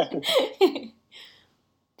 But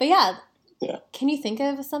yeah. Can you think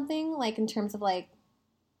of something like in terms of like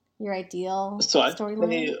your ideal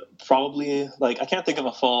storyline? Probably like I can't think of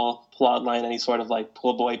a full plot line, any sort of like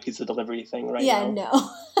pull boy pizza delivery thing right now. Yeah, no.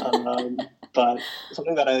 But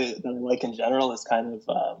something that I like in general is kind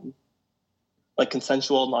of like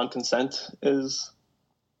consensual non-consent is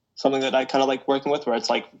something that I kind of like working with, where it's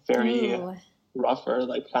like very rough or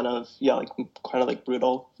like kind of like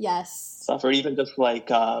brutal stuff, or even just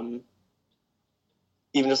like a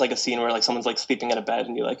scene where like someone's like sleeping in a bed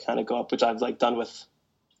and you like kind of go up, which I've like done with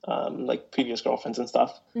like previous girlfriends and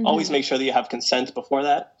stuff. Always make sure that you have consent before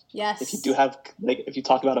that. If you do have like if you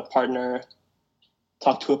talk to a partner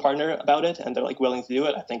about it and they're like willing to do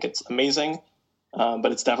it, I think it's amazing.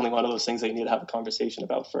 But it's definitely one of those things that you need to have a conversation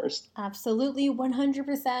about first. Absolutely,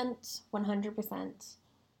 100%. 100%.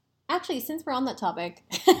 Actually, since we're on that topic,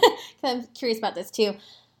 because I'm curious about this too,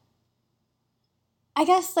 I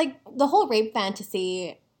guess like the whole rape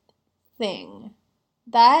fantasy thing,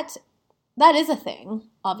 that is a thing,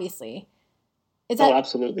 obviously. Is Oh, that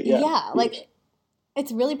absolutely, yeah. yeah, like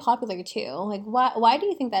it's really popular too. Like why do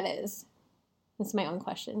you think that is? That's my own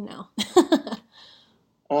question now.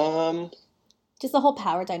 Um, Just the whole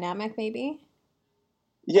power dynamic, maybe?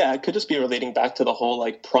 yeah, it could just be relating back to the whole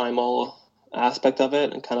like primal aspect of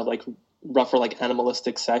it and kind of like rougher like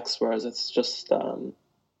animalistic sex, whereas it's just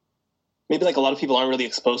maybe like a lot of people aren't really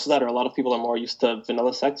exposed to that, or a lot of people are more used to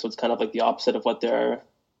vanilla sex, so it's kind of like the opposite of what they're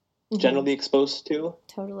Mm-hmm. generally exposed to. And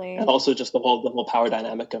Totally. also just the whole power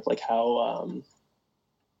dynamic of like how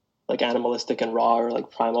like animalistic and raw or like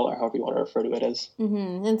primal or however you want to refer to it is. Mm-hmm.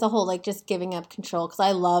 And it's a whole like just giving up control because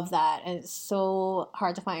I love that, and it's so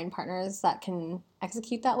hard to find partners that can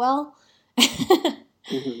execute that well. Hmm.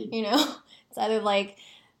 You know, it's either like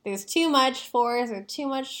there's too much force or too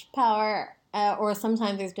much power, or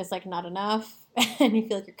sometimes there's just like not enough, and you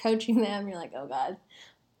feel like you're coaching them. You're like, oh god,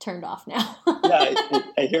 turned off now. Yeah,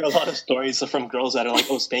 I hear a lot of stories from girls that are like,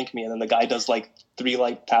 "Oh, spank me," and then the guy does like 3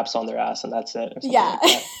 like taps on their ass, and that's it, or something Yeah.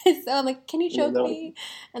 like that. So I'm like, can you And then choke they're like, me?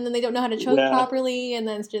 And then they don't know how to choke "Yeah, properly, and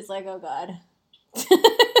then it's just like, oh god.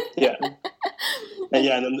 yeah."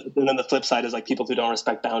 And then the flip side is like people who don't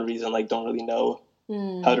respect boundaries and like don't really know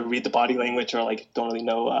how to Mm. read the body language or like don't really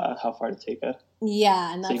know how far to take it.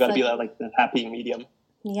 Yeah, and So you that's got to be like, that like the happy medium.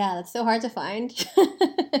 yeah, that's so hard to find.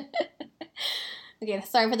 Okay,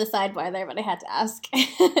 sorry for the sidebar there, but I had to ask.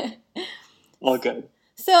 All good.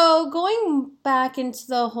 So, going back into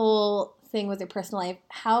the whole thing with your personal life,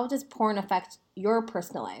 how does porn affect your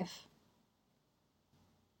personal life?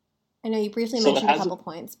 I know you briefly So it mentioned a has, couple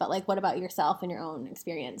points, but like, what about yourself and your own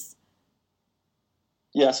experience?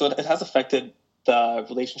 yeah. So it has affected the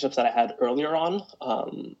relationships that I had earlier on.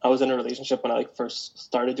 I was in a relationship when I like first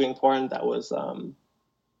started doing porn. That was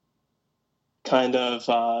kind of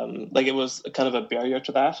like it was kind of a barrier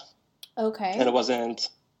to that, and Okay. it wasn't.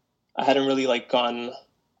 I hadn't really like gone.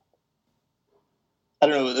 I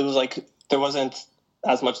don't know. It was like there wasn't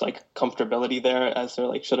as much like comfortability there as there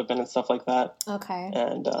like should have been and stuff like that, Okay.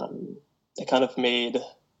 and it kind of made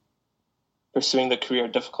pursuing the career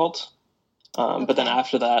difficult. But then Okay.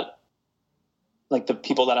 after that, like the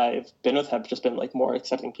people that I've been with have just been like more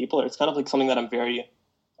accepting people. Or it's kind of like something that I'm very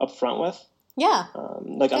upfront with. Yeah.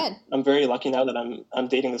 Like Good. I'm very lucky now that I'm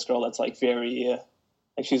dating this girl that's like very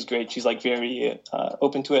like she's great. She's like very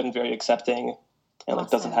open to it and very accepting, and like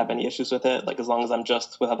doesn't have Awesome. any issues with it. Like as long as I'm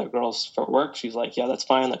just with other girls for work, she's like, yeah, that's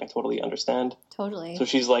fine. Like I totally understand. So Totally.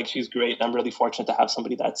 she's great. I'm really fortunate to have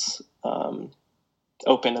somebody that's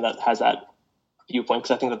open and that has that viewpoint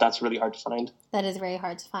because I think that that's really hard to find. That is very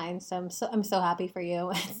hard to find. So I'm so happy for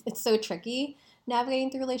you. It's so tricky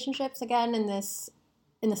navigating through relationships again in the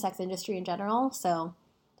sex industry in general. So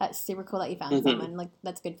that's super cool that you found Hmm. someone like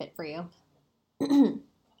that's a good fit for you.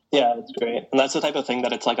 Yeah, it's great, and that's the type of thing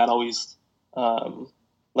that it's like I'd always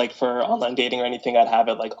like for online dating or anything, I'd have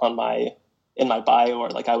it like on my in my bio or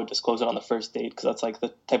like I would disclose it on the first date because that's like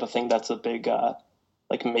the type of thing that's a big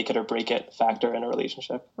like make it or break it factor in a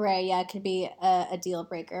relationship. Right, yeah, it could be a deal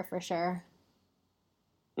breaker for sure.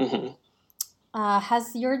 Hmm.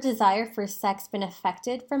 Has your desire for sex been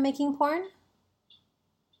affected from making porn?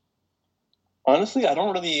 Honestly, I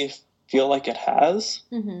don't really feel like it has,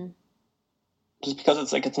 Mm-hmm. just because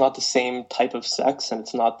it's like it's not the same type of sex and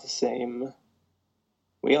it's not the same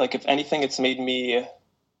way. Like if anything, it's made me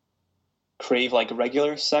crave like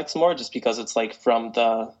regular sex more, just because it's like from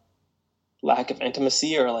the lack of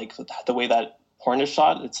intimacy or like the way that porn is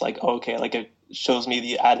shot. It's like, oh, okay, like it shows me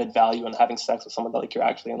the added value in having sex with someone that like you're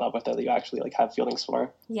actually in love with, that you actually like have feelings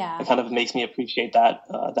for. Yeah, It kind of makes me appreciate that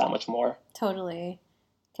that much more. totally.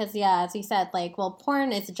 Because yeah, as you said, like, well,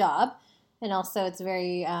 porn is a job, and also it's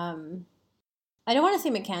very I don't want to say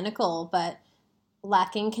mechanical, but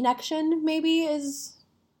lacking connection maybe is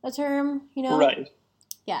a term, you know? Right.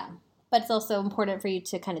 Yeah. But it's also important for you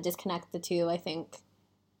to kind of disconnect the two, I think.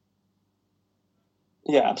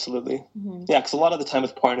 Yeah, absolutely. Hmm. Yeah, because a lot of the time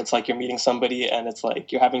with porn, it's like you're meeting somebody and it's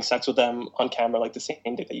like you're having sex with them on camera like the same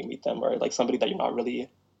day that you meet them, or like somebody that you're not really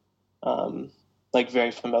um, like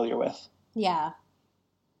very familiar with. Yeah.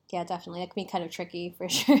 Yeah, definitely. That can be kind of tricky for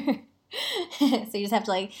sure. So you just have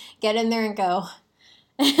to like get in there and go.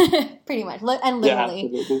 Pretty much. And Yeah,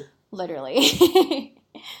 literally. absolutely. Literally.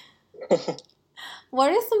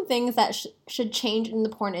 What are some things that should change in the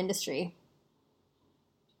porn industry?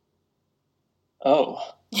 Oh,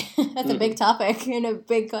 That's a big topic and a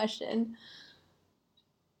big question.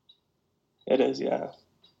 it is. Yeah.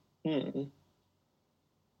 Hmm.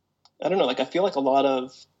 I don't know. Like I feel like a lot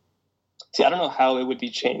of See, I don't know how it would be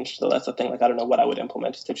changed. So that's the thing. Like, I don't know what I would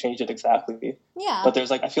implement to change it exactly. Yeah. But there's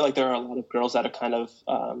like, I feel like there are a lot of girls that are kind of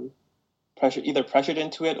either pressured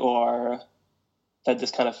into it or that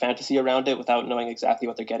this kind of fantasy around it without knowing exactly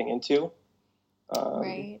what they're getting into.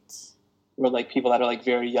 Right. Or like people that are like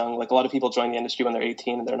very young. Like a lot of people join the industry when they're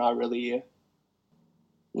 18 and they're not really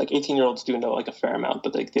like 18-year-olds do know like a fair amount,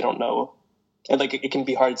 but like they don't know. And like it can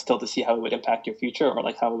be hard still to see how it would impact your future or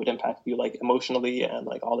like how it would impact you like emotionally and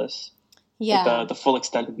like all this. Yeah. Like the full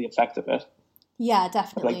extent of the effect of it. Yeah,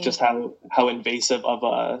 definitely. Like just how invasive of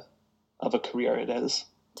a career it is.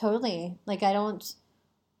 Totally. Like I wouldn't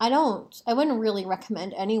really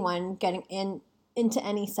recommend anyone getting into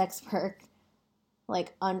any sex work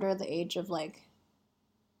like under the age of like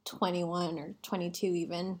 21 or 22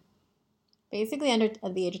 even. Basically under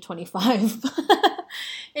the age of 25.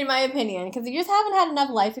 In my opinion, because you just haven't had enough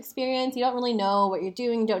life experience. You don't really know what you're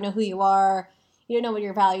doing, you don't know who you are, you don't know what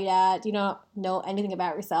you're valued at, you don't know anything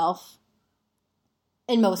about yourself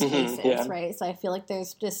in most cases, yeah. right? So I feel like there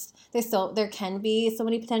can be so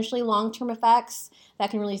many potentially long-term effects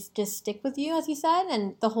that can really just stick with you, as you said,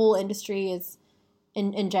 and the whole industry is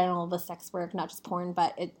in general the sex work, not just porn,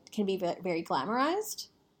 but it can be very glamorized.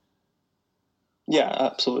 Yeah,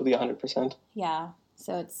 absolutely, 100%. Yeah,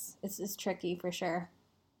 so it's tricky for sure.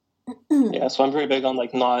 Yeah, so I'm very big on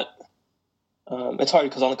like not. It's hard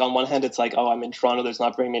because on one hand it's like, oh, I'm in Toronto. There's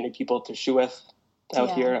not very many people to shoot with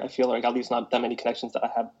out here. I feel like at least not that many connections that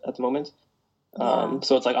I have at the moment.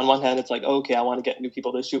 So it's like on one hand it's like, oh, okay, I want to get new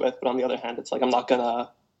people to shoot with, but on the other hand it's like I'm not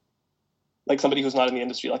gonna like somebody who's not in the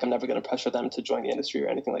industry. Like I'm never gonna pressure them to join the industry or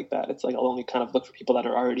anything like that. It's like I'll only kind of look for people that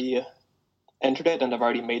are already entered it and have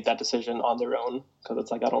already made that decision on their own, because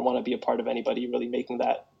it's like I don't want to be a part of anybody really making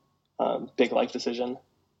that big life decision.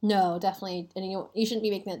 No, definitely. And you shouldn't be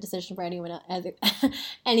making that decision for anyone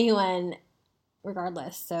anyone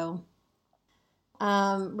regardless. So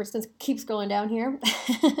we're just going to keep scrolling down here.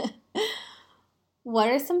 What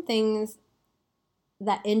are some things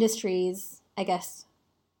that industries, I guess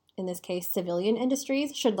in this case civilian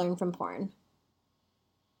industries, should learn from porn?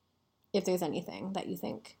 If there's anything that you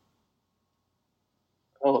think.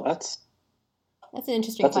 Oh, that's an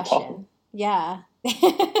interesting question. Yeah.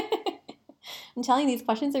 I'm telling you, these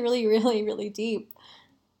questions are really, really, really deep.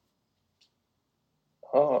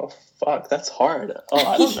 Oh, fuck. That's hard. Oh,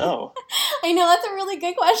 I don't know. I know. That's a really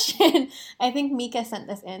good question. I think Mika sent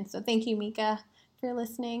this in. So thank you, Mika, for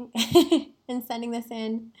listening and sending this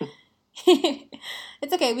in.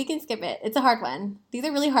 It's okay. We can skip it. It's a hard one. These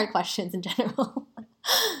are really hard questions in general.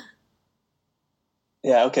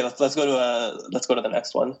 Yeah. Okay. Let's go to the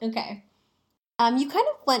next one. Okay. You kind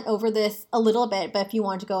of went over this a little bit, but if you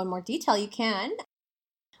want to go in more detail, you can.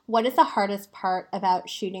 What is the hardest part about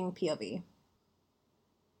shooting POV?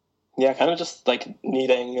 Yeah, kind of just like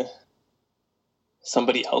needing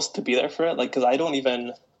somebody else to be there for it. Like, because I've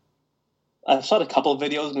shot a couple of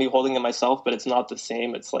videos of me holding it myself, but it's not the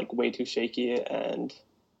same. It's like way too shaky, and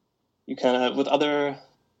you kind of, with other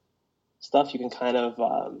stuff, you can kind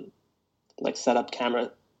of like set up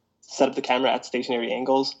the camera at stationary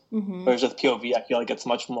angles. Mm-hmm. Whereas with POV, I feel like it's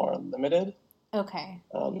much more limited. Okay.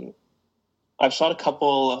 I've shot a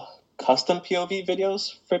couple custom POV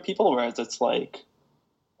videos for people, whereas it's like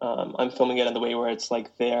I'm filming it in the way where it's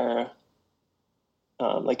like they're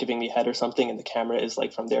like giving me head or something, and the camera is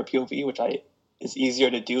like from their POV, which is easier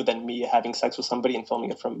to do than me having sex with somebody and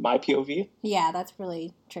filming it from my POV. Yeah, that's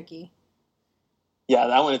really tricky. Yeah,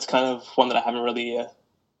 that one, it's kind of one that I haven't really...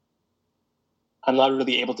 I'm not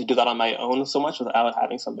really able to do that on my own so much without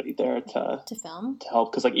having somebody there to film, to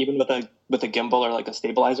help. Because like even with a gimbal or like a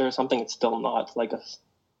stabilizer or something, it's still not like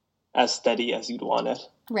as steady as you'd want it.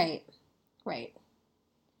 Right.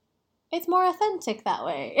 It's more authentic that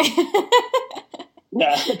way.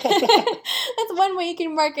 Yeah. That's one way you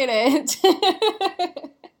can market it.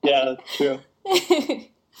 Yeah, that's true.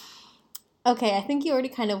 Okay, I think you already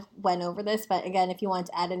kind of went over this, but again, if you want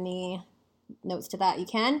to add any notes to that, you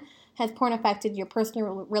can. Has porn affected your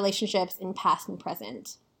personal relationships in past and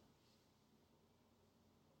present?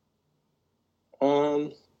 Yeah,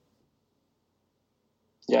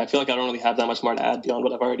 I feel like I don't really have that much more to add beyond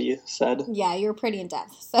what I've already said. Yeah, you're pretty in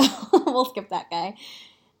depth, so we'll skip that guy.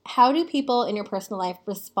 How do people in your personal life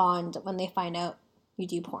respond when they find out you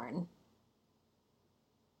do porn?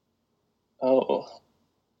 Oh.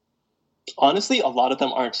 Honestly, a lot of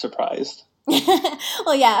them aren't surprised.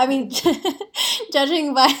 Well, yeah, I mean,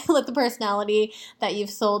 judging by the personality that you've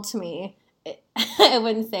sold to me, I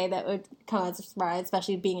wouldn't say that would come as a surprise,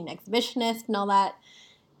 especially being an exhibitionist and all that,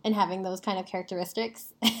 and having those kind of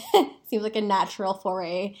characteristics. Seems like a natural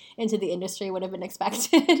foray into the industry would have been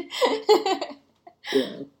expected.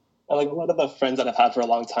 Yeah. And like a lot of the friends that I've had for a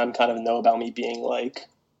long time kind of know about me being like,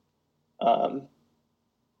 I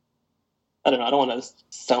don't know, I don't want to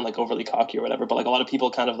sound like overly cocky or whatever, but like a lot of people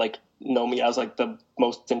kind of like know me as like the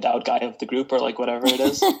most endowed guy of the group or like whatever it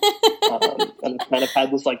is. And I've kind of had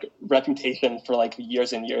this like reputation for like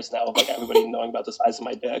years and years now of like everybody knowing about the size of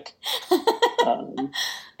my dick.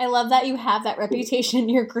 I love that you have that reputation in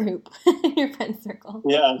your group, in your friend circle.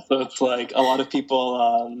 Yeah, so it's like a lot of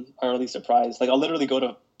people are really surprised. Like I'll literally go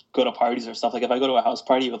to parties or stuff. Like if I go to a house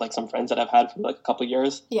party with like some friends that I've had for like a couple of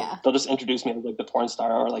years, yeah, they'll just introduce me as like the porn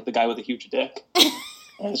star or like the guy with a huge dick.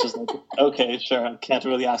 And it's just like, okay, sure, I can't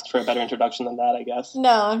really ask for a better introduction than that, I guess.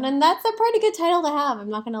 No, and that's a pretty good title to have, I'm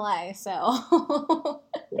not gonna lie. So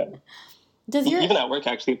yeah. Does your even at work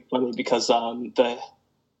actually it's funny because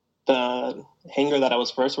the hangar that I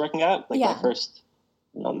was first working at, like my first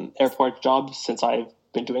airport job since I've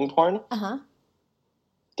been doing porn,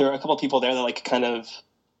 there are a couple of people there that like kind of,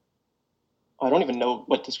 I don't even know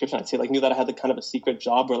what description I'd say, like knew that I had like kind of a secret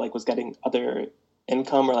job or like was getting other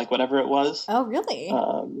income or like whatever it was. Oh, really?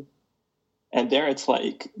 And there it's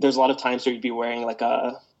like, there's a lot of times where you'd be wearing like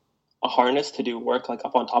a harness to do work like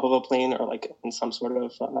up on top of a plane or like in some sort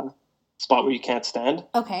of spot where you can't stand.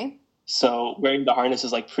 Okay. So wearing the harness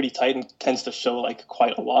is like pretty tight and tends to show like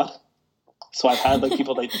quite a lot. So I've had like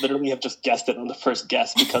people that literally have just guessed it on the first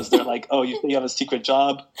guess because they're like, oh, you think you have a secret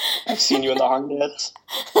job? I've seen you in the harness.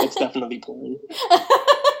 It's definitely porn.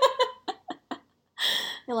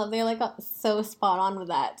 I love they're like so spot on with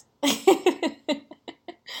that.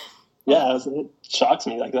 Yeah, it shocks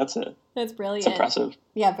me. Like that's it. That's brilliant. It's impressive.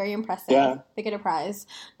 Yeah, very impressive. Yeah. They get a prize.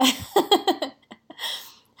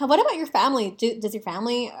 What about your family? Does your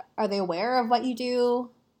family, are they aware of what you do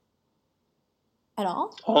at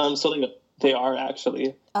all? So they are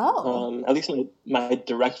actually. Oh. At least my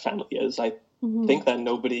direct family is. I think that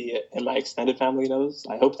nobody in my extended family knows.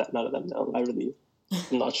 I hope that none of them know. I'm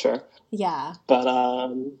not sure. Yeah. But I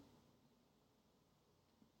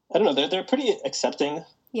don't know. They're pretty accepting.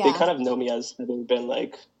 Yeah. They kind of know me as having been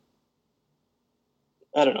like,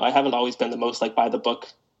 I don't know. I haven't always been the most like by the book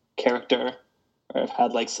character, or I've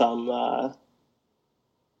had like some I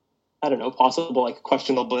don't know, possible like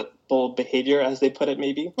questionable behavior, as they put it,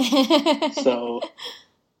 maybe. So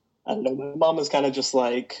I don't know. My mom is kind of just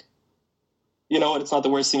like, you know what? It's not the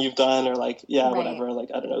worst thing you've done, or like, yeah, right. Whatever.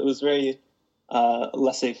 Like I don't know. It was very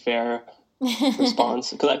laissez-faire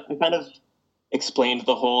response because I kind of explained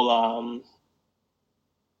the whole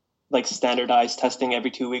like standardized testing every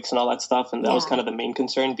 2 weeks and all that stuff, and that was kind of the main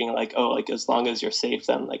concern, being like, oh, like as long as you're safe,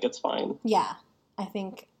 then like it's fine. Yeah, I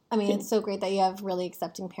mean it's so great that you have really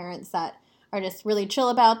accepting parents that are just really chill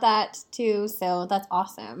about that too. So that's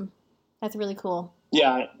awesome. That's really cool.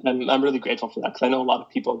 Yeah, and I'm really grateful for that because I know a lot of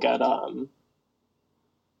people get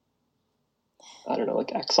I don't know,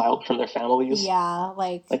 like exiled from their families. Yeah,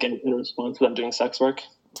 like in response to them doing sex work.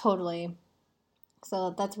 Totally.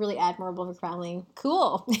 So that's really admirable for family.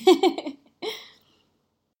 Cool.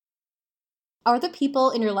 Are the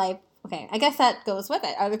people in your life, okay, I guess that goes with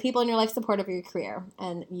it. Are the people in your life supportive of your career?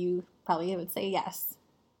 And you probably would say yes.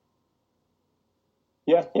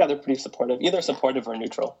 Yeah, they're pretty supportive. Either supportive or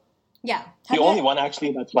neutral. Yeah. The only one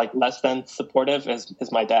actually that's like less than supportive is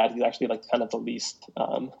my dad. He's actually like kind of the least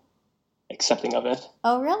accepting of it.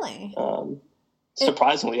 Oh, really?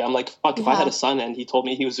 Surprisingly, I'm like, fuck, if I had a son and he told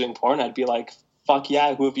me he was doing porn, I'd be like, fuck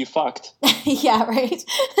yeah, who have you fucked? Yeah, right?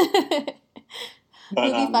 Who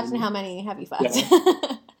have you fucked and how many have you fucked?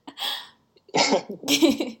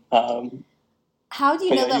 Yeah. How do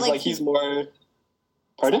you know that he's more...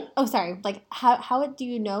 Pardon? Oh, sorry. Like, how do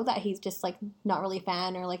you know that he's just like not really a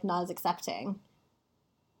fan or like not as accepting?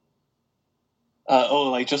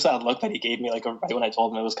 Like just that look that he gave me, like right when I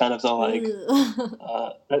told him, it was kind of the like,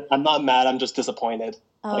 I'm not mad, I'm just disappointed,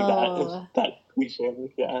 like that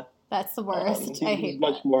cliche. Yeah, that's the worst. I hate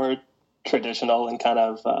much more traditional and kind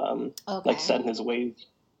of like set in his ways.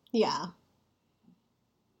 Yeah,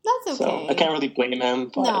 that's okay. So I can't really blame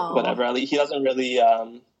him, but whatever. At least he doesn't really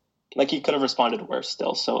like he could have responded worse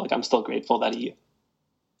still. So like I'm still grateful that he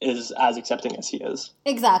is as accepting as he is.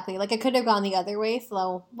 Exactly. Like, it could have gone the other way,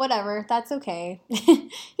 so whatever. That's okay.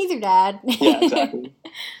 He's your dad. Yeah, exactly.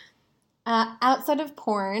 Outside of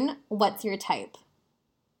porn, what's your type?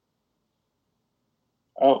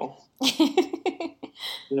 Oh.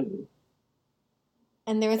 And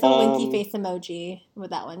there was a winky face emoji with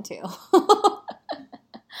that one, too.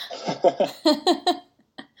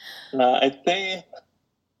 I'd say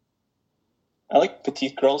I like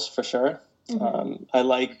petite girls for sure. Mm-hmm. I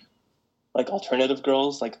like alternative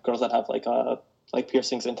girls, like girls that have like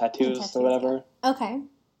piercings and tattoos or whatever. Okay.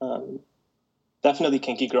 Definitely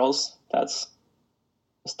kinky girls. That's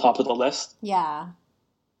is top of the list. Yeah.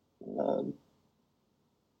 Um,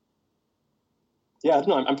 yeah, I don't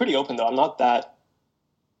know. I'm pretty open though. I'm not that.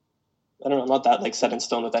 I don't know. I'm not that like set in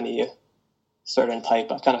stone with any certain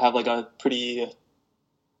type. I kind of have like a pretty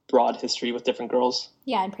broad history with different girls.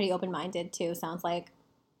 Yeah, and pretty open-minded too, sounds like.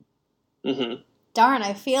 Mm-hmm. Darn,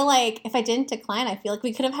 I feel like if I didn't decline, I feel like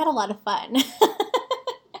we could have had a lot of fun.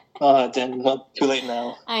 Then, well, too late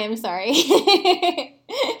now. I am sorry.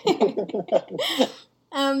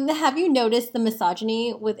 Have you noticed the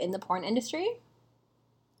misogyny within the porn industry?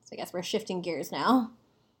 So I guess we're shifting gears now.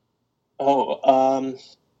 Oh,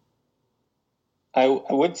 I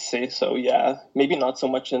would say so, yeah. Maybe not so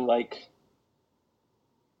much in like,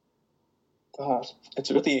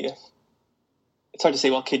 it's really, it's hard to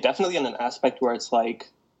say. Well, okay, definitely in an aspect where it's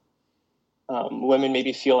like, women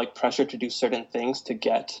maybe feel like pressure to do certain things to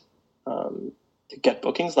get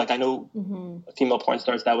bookings. Like I know female porn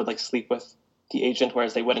stars that would like sleep with the agent,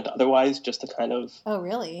 whereas they wouldn't otherwise, just to kind of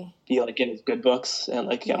really be like in his good books and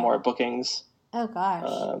like get more bookings. Oh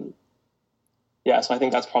gosh. Yeah, so I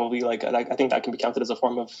think that's probably like I think that can be counted as a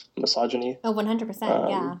form of misogyny. Oh, 100%.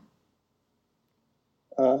 Yeah.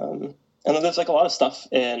 And then there's like a lot of stuff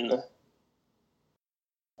in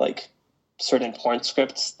like certain porn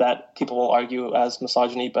scripts that people will argue as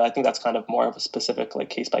misogyny, but I think that's kind of more of a specific like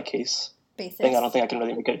case by case thing. I don't think I can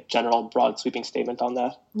really make a general broad sweeping statement on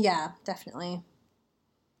that. Yeah, definitely.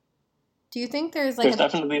 Do you think there's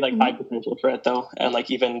definitely like high potential for it though, and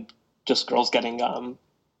like even just girls getting kind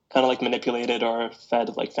of like manipulated or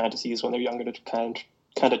fed like fantasies when they're younger to kind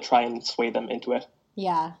of try and sway them into it.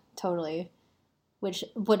 Yeah, totally. Which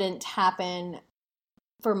wouldn't happen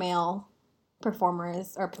for male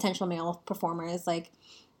performers or potential male performers. Like,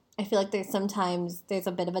 I feel like there's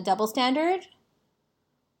a bit of a double standard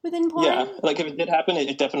within porn. Yeah, like if it did happen,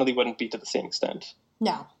 it definitely wouldn't be to the same extent.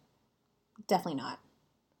 No, definitely not.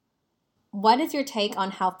 What is your take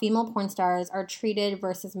on how female porn stars are treated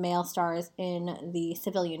versus male stars in the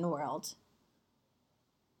civilian world?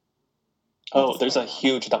 Oh, there's a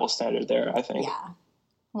huge double standard there, I think. Yeah.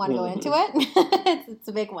 Want to go into it? It's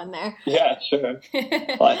a big one there. Yeah, sure.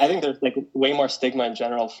 Well, I think there's like way more stigma in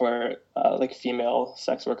general for like female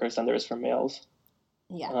sex workers than there is for males.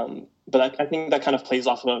 Yeah. But I think that kind of plays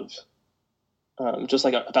off of just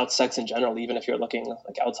like about sex in general, even if you're looking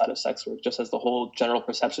like outside of sex work, just as the whole general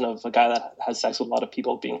perception of a guy that has sex with a lot of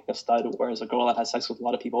people being a stud, whereas a girl that has sex with a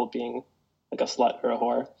lot of people being like a slut or a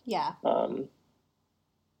whore. Yeah.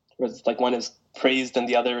 Whereas like one is praised and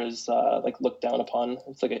the other is like looked down upon.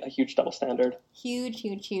 It's like a huge double standard. Huge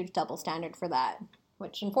double standard for that,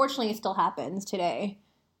 which unfortunately still happens today.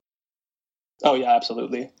 Oh yeah,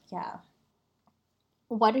 absolutely. Yeah.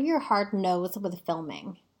 What are your hard no's with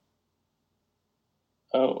filming?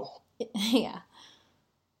 Oh. Yeah.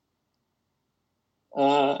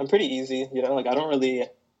 I'm pretty easy, you know, like I don't really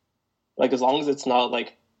like, as long as it's not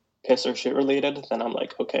like piss or shit related, then I'm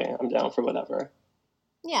like, okay, I'm down for whatever.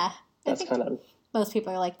 Yeah. That's kind of, most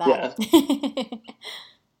people are like that. Yeah.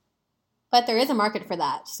 But there is a market for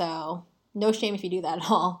that, so no shame if you do that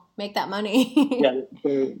at all. Make that money. Yeah,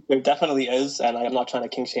 there definitely is, and I'm not trying to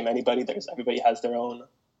kink shame anybody. Everybody has their own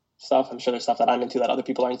stuff. I'm sure there's stuff that I'm into that other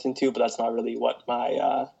people aren't into, but that's not really what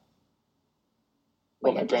my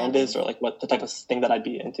brand is, or like what the type of thing that I'd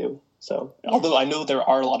be into. So, yeah. Although I know there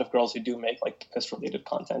are a lot of girls who do make like piss related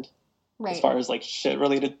content. Right. As far as like shit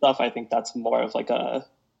related stuff, I think that's more of like a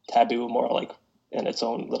taboo, more like in its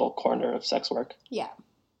own little corner of sex work. Yeah.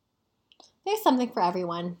 There's something for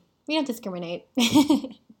everyone. We don't discriminate.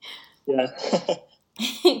 Yeah.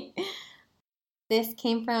 This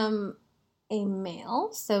came from a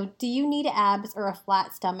male. So, do you need abs or a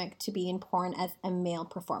flat stomach to be in porn as a male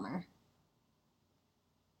performer?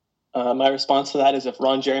 My response to that is, if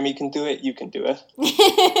Ron Jeremy can do it, you can do it.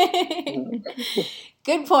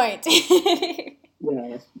 Good point.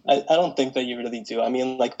 Yeah, I don't think that you really do. I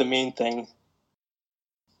mean, like the main thing,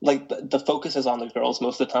 like the focus is on the girls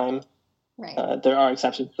most of the time. Right. There are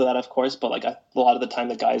exceptions to that, of course, but like a lot of the time,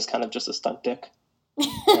 the guy is kind of just a stunt dick.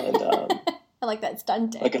 And, I like that,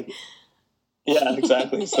 stunt dick. Yeah,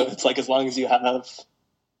 exactly. So it's like, as long as you have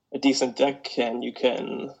a decent dick and you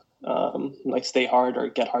can like stay hard or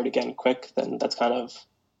get hard again quick, then that's kind of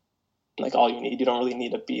like all you need. You don't really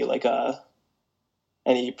need to be like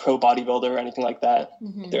any pro bodybuilder or anything like that.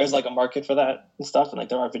 Mm-hmm. There is like a market for that and stuff, and like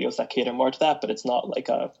there are videos that cater more to that, but it's not like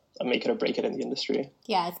a make it or break it in the industry.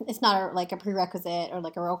 Yeah, it's not like a prerequisite or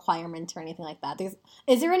like a requirement or anything like that.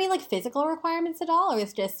 Is there any like physical requirements at all, or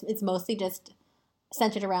it's mostly just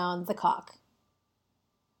centered around the cock?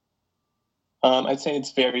 I'd say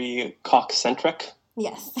it's very cock centric.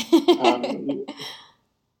 Yes.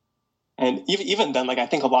 And even then, like, I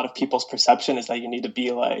think a lot of people's perception is that you need to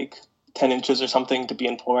be like 10 inches or something to be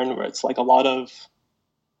in porn, where it's like a lot of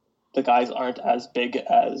the guys aren't as big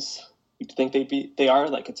as you think they are.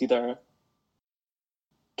 Like, it's either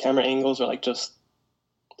camera angles or like just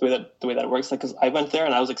the way that it works. Like, because I went there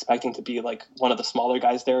and I was expecting to be like one of the smaller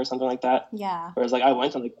guys there or something like that. Yeah. Whereas like I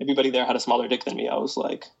went and like everybody there had a smaller dick than me. I was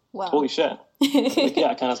like, wow. Holy shit. Like,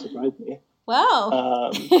 yeah, it kind of surprised me.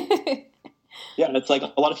 Wow. Yeah, and it's like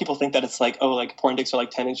a lot of people think that it's like, oh, like porn dicks are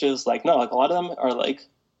like 10 inches. Like, no, like a lot of them are like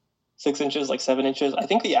 6 inches, like 7 inches. I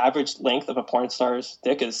think the average length of a porn star's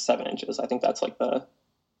dick is 7 inches. I think that's like the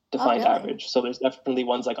defined average. So there's definitely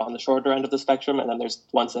ones like on the shorter end of the spectrum, and then there's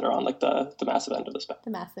ones that are on like the massive end of the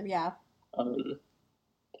spectrum. The massive, yeah.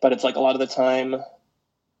 But it's like a lot of the time,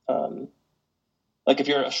 like if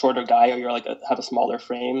you're a shorter guy or you're like have a smaller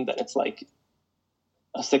frame, then it's like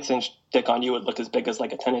a 6-inch dick on you would look as big as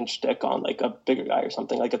like a 10-inch dick on like a bigger guy or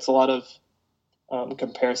something. Like, it's a lot of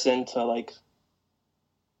comparison to like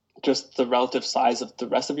just the relative size of the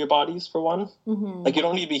rest of your bodies, for one. Mm-hmm. Like, you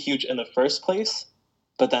don't need to be huge in the first place,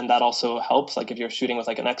 but then that also helps. Like, if you're shooting with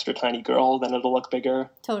like an extra tiny girl, then it'll look bigger.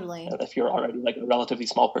 Totally. And if you're already like a relatively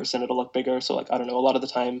small person, it'll look bigger. So like, I don't know, a lot of the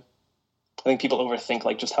time I think people overthink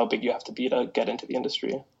like just how big you have to be to get into the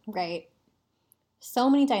industry. Right.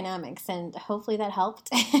 So many dynamics, and hopefully that helped.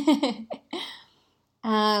 And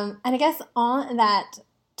I guess on that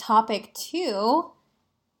topic too,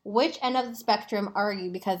 which end of the spectrum are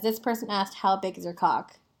you? Because this person asked, how big is your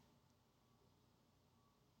cock?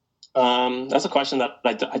 That's a question that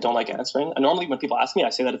I don't like answering. And normally when people ask me,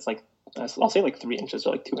 I say that it's like, I'll say like 3 inches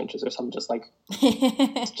or like 2 inches or something, just like,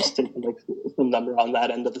 just to, like some number on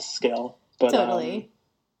that end of the scale. But totally.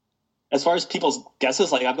 As far as people's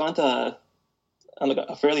guesses, like I'm like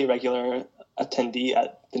a fairly regular attendee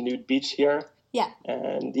at the nude beach here. Yeah.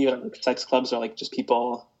 And even like sex clubs or like just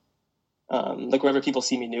people, like wherever people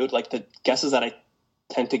see me nude, like the guesses that I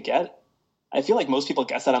tend to get, I feel like most people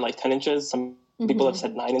guess that I'm like 10 inches. Some people have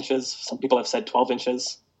said 9 inches. Some people have said 12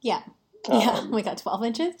 inches. Yeah. Yeah. Oh my God, 12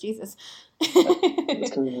 inches? Jesus.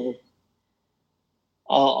 That's kind of,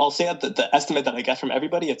 I'll say that the estimate that I get from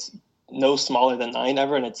everybody, it's no smaller than 9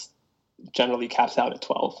 ever, and it's generally caps out at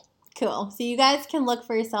 12. Cool. So you guys can look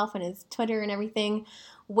for yourself on his Twitter and everything.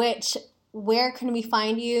 Where can we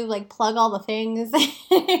find you? Like, plug all the things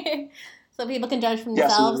so people can judge for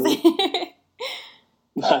themselves.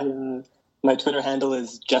 My Twitter handle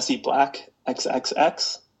is Jesse Black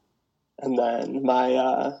XXX, and then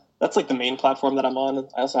my that's like the main platform that I'm on.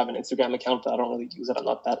 I also have an Instagram account, but I don't really use it. I'm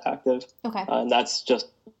not that active. Okay. And that's just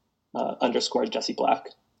 _ Jesse Black.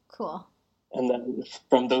 Cool. And then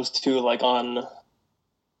from those two, like on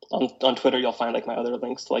Twitter, you'll find like my other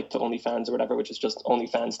links to like to OnlyFans or whatever, which is just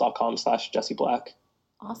onlyfans.com/Jesse Black.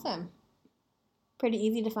 Awesome. Pretty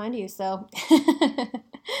easy to find you, so.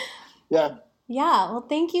 Yeah. Yeah, well,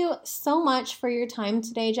 thank you so much for your time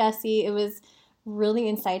today, Jesse. It was really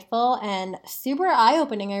insightful and super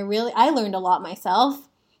eye-opening. I learned a lot myself.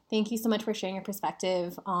 Thank you so much for sharing your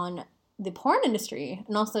perspective on the porn industry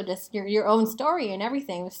and also just your own story and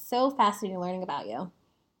everything. It was so fascinating learning about you.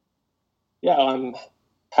 Yeah, I'm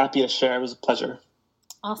happy to share. It was a pleasure.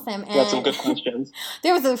 Awesome. You had some good questions.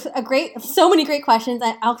 There was so many great questions.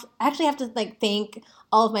 I'll actually have to thank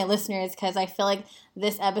all of my listeners because I feel like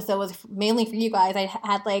this episode was mainly for you guys. I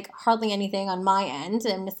had hardly anything on my end,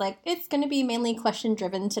 and it's going to be mainly question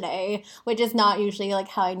driven today, which is not usually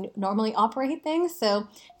how I normally operate things. So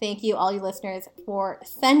thank you, all you listeners, for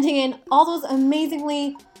sending in all those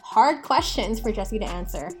amazingly hard questions for Jesse to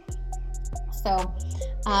answer. So,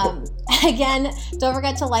 again, don't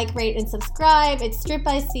forget to rate, and subscribe. It's Strip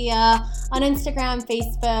by Sia on Instagram,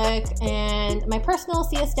 Facebook, and my personal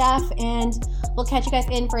Sia Steph. And we'll catch you guys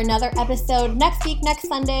in for another episode next week, next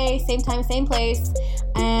Sunday, same time, same place.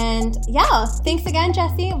 And yeah, thanks again,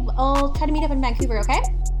 Jesse. I'll try to meet up in Vancouver, okay?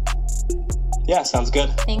 Yeah, sounds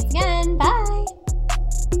good. Thanks again. Bye.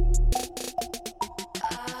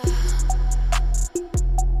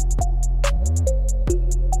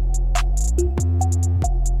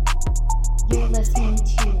 You're listening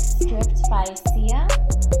to Stripped by Sia,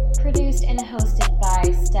 produced and hosted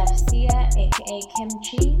by Steph Sia, aka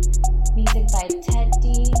Kimchi, music by